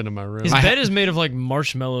 Austin's been in my room. His bed is made of like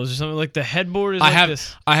marshmallows or something. Like the headboard is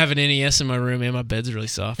this. I have an NES in my room and my bed's really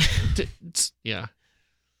soft. Yeah.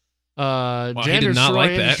 He did not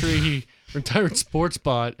like that. Industry Retired Sports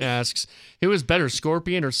Bot asks, who is better,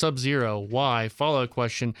 Scorpion or Sub-Zero? Why? Follow-up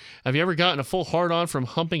question. Have you ever gotten a full hard-on from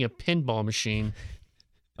humping a pinball machine?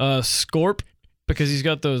 Scorp, because he's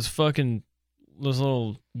got those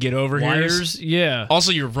little get over wires. Yeah.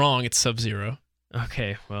 Also, you're wrong. It's Sub-Zero.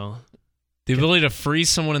 Okay, well. The ability to freeze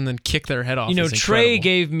someone and then kick their head off is incredible. Trey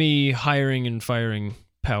gave me hiring and firing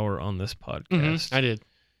power on this podcast. Mm-hmm. I did.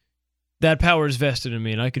 That power is vested in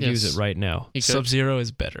me, and I could use it right now. Sub-Zero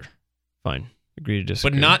is better. Fine. Agree to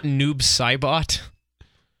disagree. But not Noob Saibot,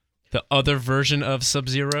 the other version of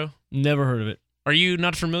Sub-Zero? Never heard of it. Are you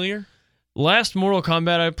not familiar? Last Mortal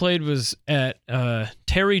Kombat I played was at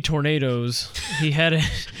Terry Tornadoes. He had a...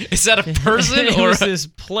 Is that a person it or was this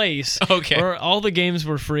place where all the games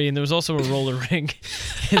were free, and there was also a roller rink.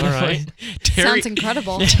 All right. Sounds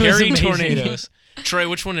incredible. Terry Tornadoes. Trey,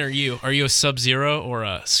 which one are you? Are you a Sub-Zero or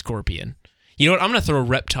a Scorpion? You know what? I'm going to throw a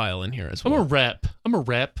Reptile in here as well. I'm a rep. I'm a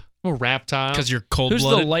reptile. Because you're cold-blooded.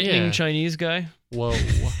 Who's the lightning Chinese guy? Whoa.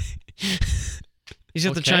 He's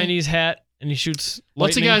got the Chinese hat, and he shoots lightning.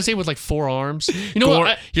 What's the guy's name with like 4 arms? You know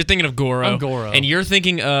what? You're thinking of Goro. I'm Goro. And you're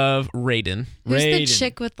thinking of Raiden. Who's the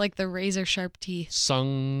chick with like the razor sharp teeth?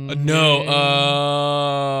 Sung. Man.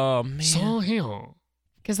 Song Hyun.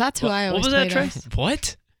 Because that's who I always What was that, Trey?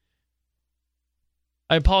 What?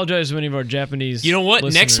 I apologize to any of our Japanese You know what?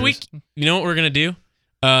 listeners. Next week, you know what we're going to do?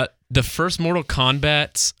 The first Mortal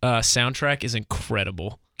Kombat's soundtrack is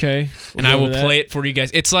incredible. Okay. And I will play it for you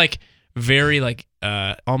guys. It's like very like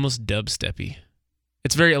almost dubsteppy.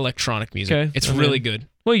 It's very electronic music. Okay. It's really good.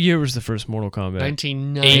 What year was the first Mortal Kombat?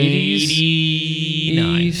 1989.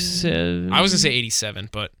 87. I was going to say 87,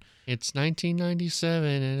 but... It's 1997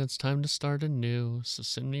 and it's time to start anew. So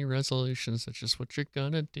send me resolutions. That's just what you're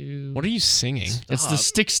gonna do. What are you singing? It's the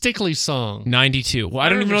Stickly song. 92. Well, I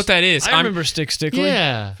don't even know what that is. I remember Stickly.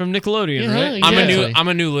 Yeah. From Nickelodeon, Yeah, right? I'm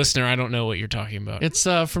a new listener. I don't know what you're talking about. It's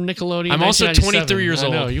from Nickelodeon. I'm also 23 years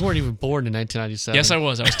old. No, you weren't even born in 1997. Yes, I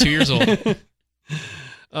was. I was 2 years old.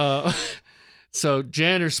 So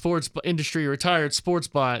Janitor Sports Industry Retired Sports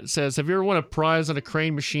Bot says, have you ever won a prize on a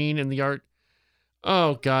crane machine in the art?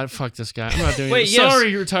 Oh, God, fuck this guy. I'm not doing Wait, this. yes.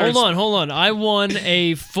 Sorry, you're retired. Hold on. I won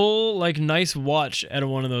a full, nice watch at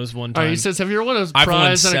one of those one time. All right, he says, have you ever won a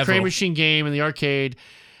prize on a crane machine game in the arcade?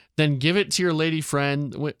 Then give it to your lady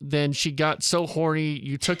friend. Then she got so horny,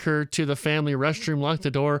 you took her to the family restroom, locked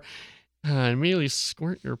the door, and immediately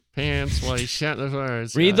squirt your pants while you shat the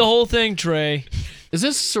fires. Read the whole thing, Trey. Is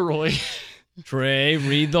this Soroy? Trey,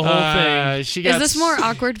 read the whole thing. Is this more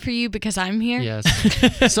awkward for you because I'm here? Yes.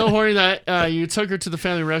 So horny that you took her to the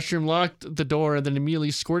family restroom, locked the door, and then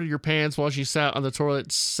immediately squirted your pants while she sat on the toilet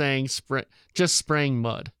just spraying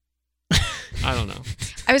mud. I don't know.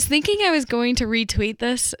 I was thinking I was going to retweet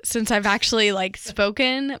this since I've actually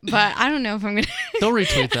spoken, but I don't know if I'm going to. Don't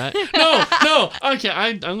retweet that. No. Okay,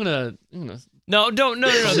 I'm gonna. No, don't. No.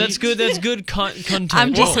 That's good. That's good content.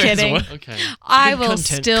 I'm just kidding. Okay. I will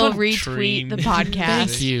still retweet the podcast.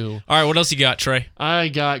 Thank you. All right, what else you got, Trey? I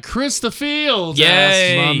got Chris the Field.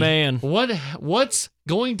 Yay, my man. What's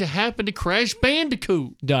going to happen to Crash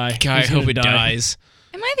Bandicoot? Die. I hope it dies.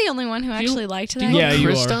 Am I the only one who actually liked that? Yeah, you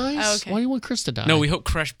Chris are. dies? Oh, okay. Why do you want Chris to die? No, we hope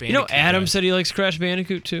Crash Bandicoot. Adam dies. said he likes Crash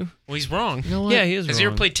Bandicoot too. Well, he's wrong. You know what? Yeah, he is. Has he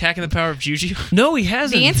ever played Tak and the Power of Juju? No, he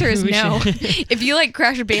hasn't. The answer is no. If you like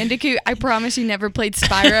Crash Bandicoot, I promise you never played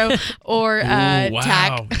Spyro or wow.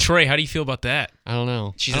 Tak. Trey, how do you feel about that? I don't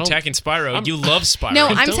know. She's attacking Spyro. You love Spyro. No, I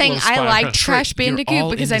I'm don't saying love I Spyro. liked Crash You're Bandicoot all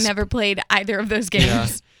because in I this- never played either of those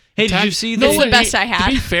games. Hey, did you see That's the best I had.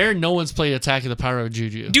 To be fair, no one's played Attack of the Power of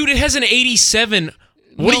Juju. Dude, it has an 87.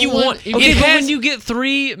 What do you want? Okay, but when you get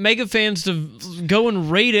 3 mega fans to go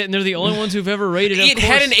and rate it, and they're the only ones who've ever rated it, it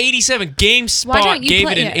had an 87. GameSpot gave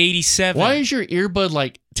it an 87. Why is your earbud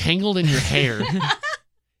like tangled in your hair?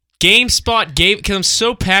 GameSpot gave, because I'm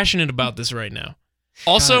so passionate about this right now.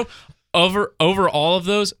 Also, over all of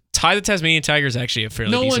those, Ty the Tasmanian Tiger is actually a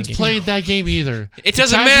fairly decent game. No one's played that game either. It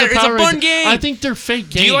doesn't matter. It's a fun game. I think they're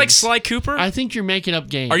fake games. Do you like Sly Cooper? I think you're making up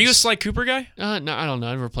games. Are you a Sly Cooper guy? No, I don't know.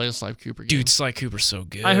 I never played a Sly Cooper game. Dude, Sly Cooper's so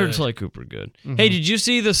good. I heard Sly Cooper good. Hey, did you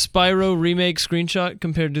see the Spyro remake screenshot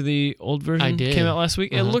compared to the old version? I did. Came out last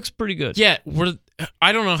week. It looks pretty good. Yeah,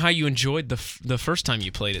 I don't know how you enjoyed the first time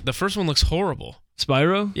you played it. The first one looks horrible.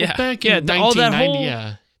 Spyro? Yeah. Back in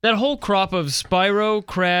 1990, that whole crop of Spyro,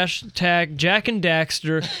 Crash, Tag, Jak and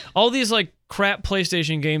Daxter, all these like crap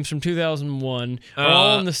PlayStation games from 2001 are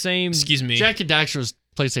all in the same. Excuse me. Jak and Daxter was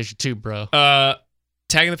PlayStation 2, bro.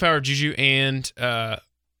 Tagging the Power of Juju and the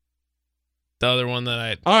other one that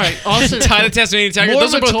I. All right, also Ty the Tasmanian Tiger.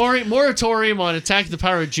 Moratorium on Attack of the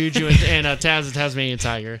Power of Juju and Taz the Tasmanian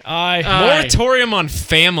Tiger. Moratorium on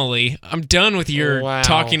family. I'm done with your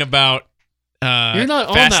talking about. You're not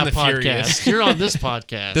on Fast that and the podcast. Furious. You're on this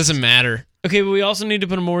podcast. Doesn't matter. Okay, but we also need to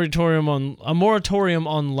put a moratorium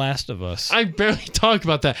on Last of Us. I barely talk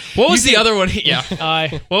about that. What was the other one?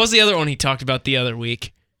 What was the other one he talked about the other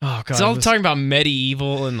week? Oh god, it's all talking about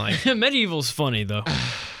medieval and like medieval's funny though.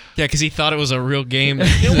 Yeah, because he thought it was a real game.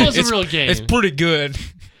 It was a real game. It's pretty good.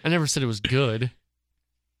 I never said it was good.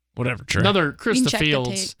 Whatever. Trey. Another Chris the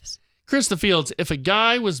Fields. Chris the Fields. If a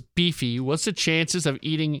guy was beefy, what's the chances of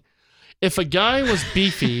eating? If a guy was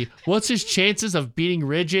beefy, what's his chances of beating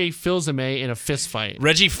Reggie Fils-Aimé in a fist fight?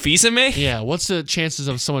 Reggie Fils-Aimé? Yeah, what's the chances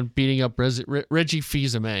of someone beating up Reggie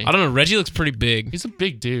Fils-Aimé? I don't know. Reggie looks pretty big. He's a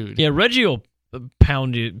big dude. Yeah, Reggie will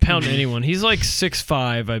pound anyone. He's like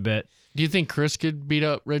 6'5", I bet. Do you think Chris could beat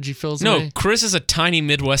up Reggie Fils-Aimé? No, Chris is a tiny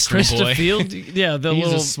Midwestern boy. Chris Field, yeah, the He's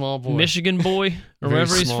little a small boy. Michigan boy, or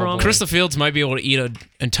wherever he's from. Chris Fields might be able to eat an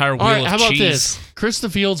entire wheel All right, of how about cheese. this? Chris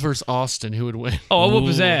Fields versus Austin. Who would win? Oh, I'll whoop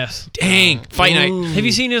his ass. Dang, fight night. Have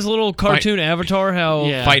you seen his little cartoon avatar?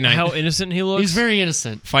 Fight night. How innocent he looks. He's very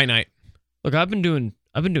innocent. Fight night. Look, I've been doing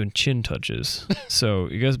chin touches, so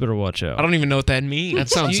you guys better watch out. I don't even know what that means. That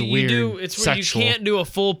sounds weird. It's sexual. where you can't do a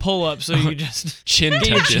full pull up, so you just chin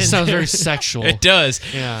touches. Sounds very sexual. It does.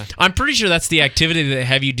 Yeah. I'm pretty sure that's the activity that they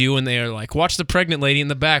have you do when they are like, watch the pregnant lady in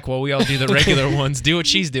the back while we all do the regular ones. Do what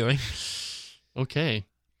she's doing. Okay.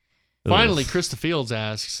 Finally, Chris Fields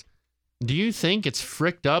asks, do you think it's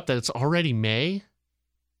fricked up that it's already May?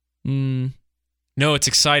 No, it's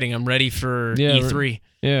exciting. I'm ready for E3.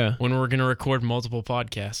 Yeah. When we're going to record multiple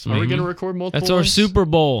podcasts. Are we going to record multiple That's our ones? Super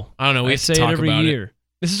Bowl. I don't know. We have say to talk it every about year. it.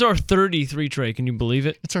 This is our 33 Trey. Can you believe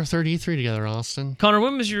it? It's our third E3 together, Austin. Connor,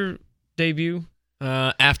 when was your debut?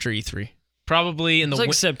 After E3. Probably in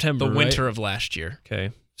the September, the winter of last year.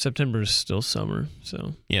 Okay. September is still summer,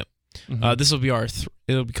 so. Yep. This will be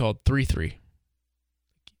it'll be called 3-3.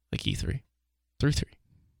 Like E3. 3-3.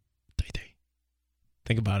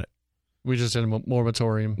 Think about it. We just did a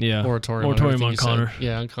moratorium. Yeah. Moratorium on Connor.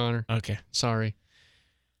 Yeah, on Connor. Okay. Sorry.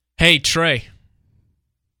 Hey, Trey.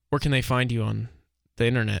 Where can they find you on the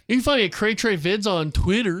internet? You can find me at Cray Trey Vids on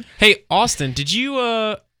Twitter. Hey, Austin, did you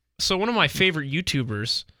so one of my favorite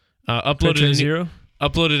YouTubers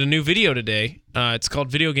uploaded a new video today. It's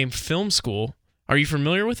called Video Game Film School. Are you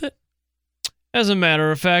familiar with it? As a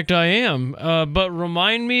matter of fact, I am. But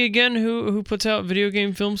remind me again who puts out Video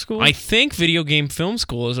Game Film School? I think Video Game Film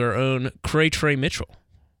School is our own Cray Trey Mitchell.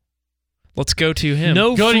 Let's go to him.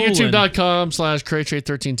 No Go fooling. to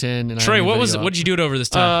youtube.com/CrayTrey1310. Trey, what'd you do it over this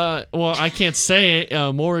time? Well, I can't say it.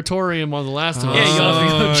 Moratorium on The Last of Us. Yeah, you'll have to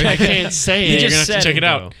go check I can't say You it. You're just gonna have to said check it, it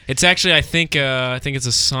out. though. It's actually, I think it's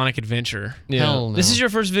a Sonic adventure. Yeah. Hell no. This is your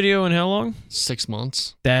first video in how long? 6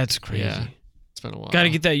 months. That's crazy. Yeah. It's been a while. Got to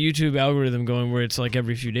get that YouTube algorithm going where it's like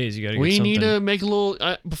every few days you got to get We something. need to make a little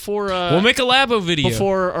before. We'll make a Labo video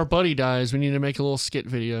before our buddy dies. We need to make a little skit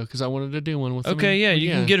video because I wanted to do one with him. Okay, yeah, you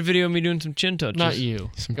can get a video of me doing some chin touches. Not you.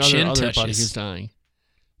 Some Other chin buddy touches. who's dying.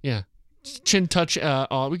 Yeah, chin touch.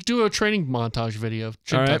 We could do a training montage video of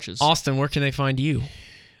chin All right. touches. Austin, where can they find you?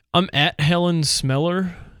 I'm at Helen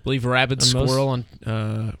Smeller. I believe Rabid On most- Squirrel on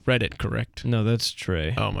Reddit, correct? No, that's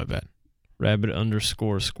Trey. Oh, my bad.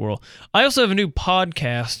 Rabbit_squirrel. I also have a new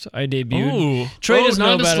podcast I debuted. Ooh. Trey doesn't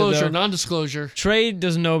know about it non-disclosure. though. Non-disclosure. Trey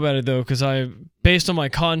doesn't know about it though because based on my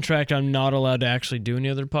contract, I'm not allowed to actually do any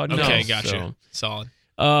other podcasts. Okay, gotcha. So, Solid.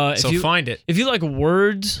 if you Find it. if you like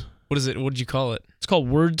words, What is it? What did you call it? it's called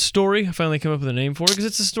Word Story. I finally came up with a name for it because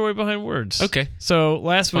it's a story behind words. Okay. So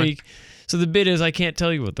last Fine. week, So the bit is I can't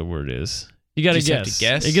tell you what the word is. You got to have to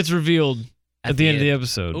guess? It gets revealed at the end of the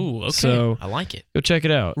episode. Ooh, okay. So I like it. go check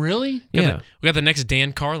it out. Really? Yeah. We got the next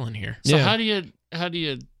Dan Carlin here. So Yeah. how do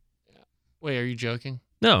you? Wait, are you joking?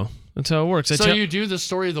 No, that's how it works. So you do the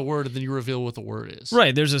story of the word, and then you reveal what the word is.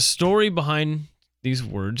 Right. There's a story behind these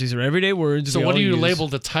words. These are everyday words. So we what all do you use. label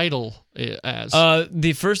the title as?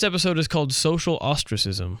 The first episode is called Social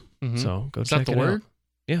Ostracism. Mhm. So go Is check that it the word? out.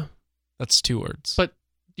 Yeah. That's 2 words. But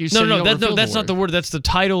you said No, you don't reveal that's the not the word. That's the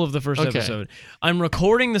title of the first Okay. episode. I'm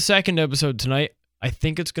recording the second episode tonight. I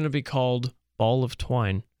think it's going to be called Ball of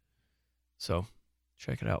Twine. So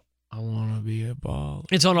check it out. I want to be a ball.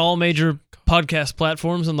 It's on all major podcast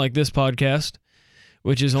platforms, unlike this podcast,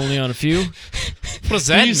 which is only on a few. What does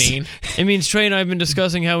that mean? It means Trey and I have been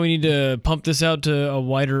discussing how we need to pump this out to a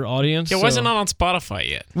wider audience. Yeah, why is so it not on Spotify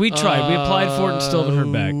yet? We tried. We applied for it and still haven't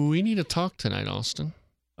heard back. We need to talk tonight, Austin.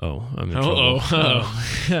 Oh, I'm in Uh-oh. trouble.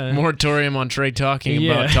 Oh. Moratorium on Trey talking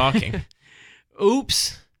Yeah. about talking.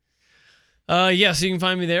 Oops. Yeah, so you can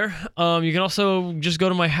find me there. You can also just go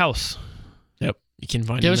to my house. Yep. You can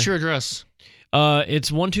find Give him us there. your address.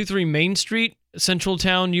 It's 123 Main Street, Central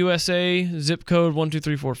Town, USA, zip code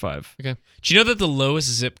 12345. Do you know that the lowest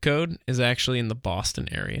zip code is actually in the Boston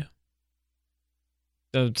area?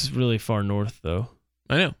 It's really far north, though.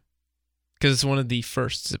 I know. Because it's one of the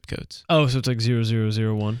first zip codes. Oh, so it's like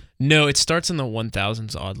 0001. No, it starts in the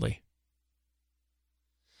 1000s, oddly.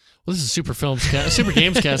 Well, this is Super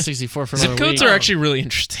Games Cast 64 for another Zip codes week. are actually really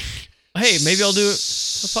interesting. Hey, maybe I'll do a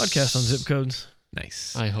podcast on zip codes.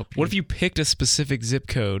 Nice. I hope. What if you picked a specific zip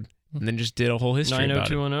code and then just did a whole history about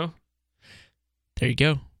it? 90210. There you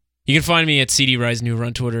go. You can find me at CD Rise New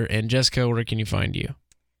on Twitter. And Jessica, where can you find you?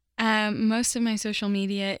 Most of my social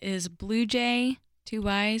media is BlueJ,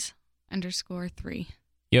 2Ys_3.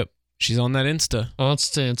 Yep. She's on that Insta.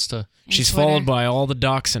 Insta. And She's Twitter. followed by all the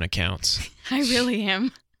Dachshund accounts. I really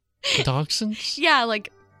am. Dachshunds? Yeah,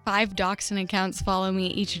 like 5 Dachshund accounts follow me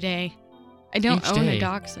each day. I don't Each own day? a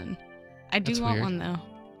Dachshund. I do That's want weird. one, though.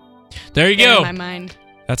 There you They're go. in my mind.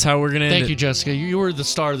 That's how we're going to end Thank it. you, Jessica. You were the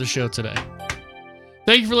star of the show today.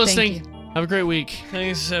 Thank you for listening. Thank Have a great week.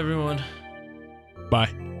 Thanks, everyone.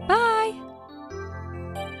 Bye. Bye.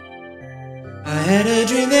 I had a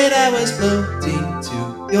dream that I was floating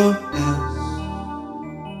to your house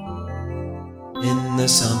in the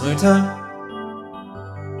summertime.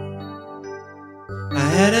 I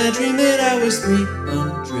had a dream that I was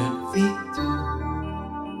 300 feet tall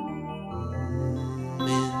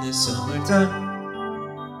in the summertime.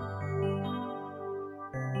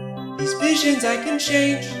 These visions, I can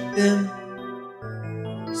change them,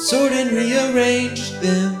 sort and rearrange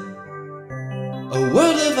them. A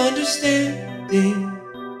world of understanding,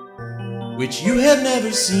 which you have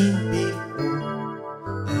never seen before.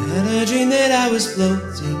 I had a dream that I was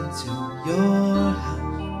floating to your house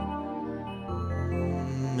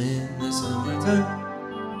in the summertime.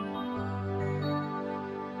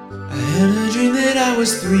 I had a dream that I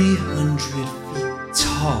was 300 feet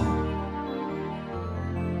tall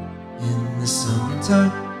in the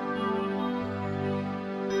summertime.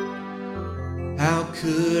 How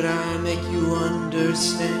could I make you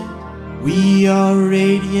understand? We are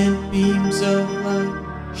radiant beams of light,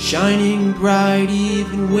 shining bright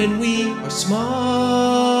even when we are small.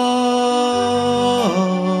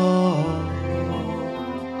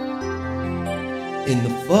 In the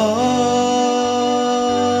fall.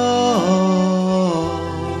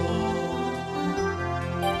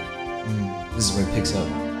 This is where it picks up.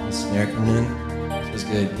 The snare coming in. Feels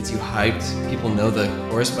good. Gets you hyped. People know the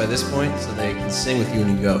chorus by this point, so they can sing with you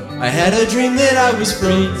when you go. I had a dream that I was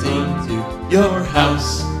floating to your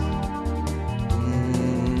house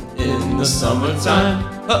in the summertime.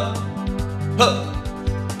 Huh. Huh.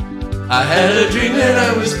 I had a dream that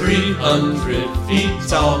I was 300 feet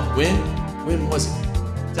tall. When was it?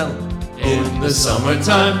 Tell them. In the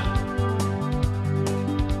summertime.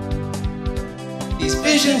 These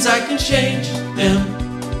visions, I can change them,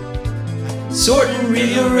 sort and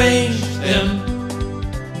rearrange them.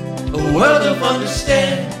 A world of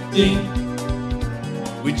understanding,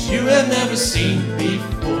 which you have never seen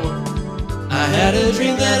before. I had a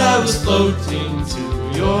dream that I was floating to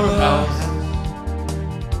your house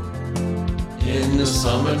in the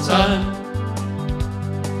summertime.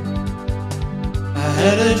 I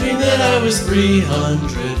had a dream that I was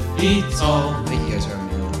 300 feet tall. I think you guys are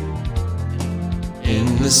in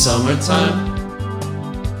the summertime.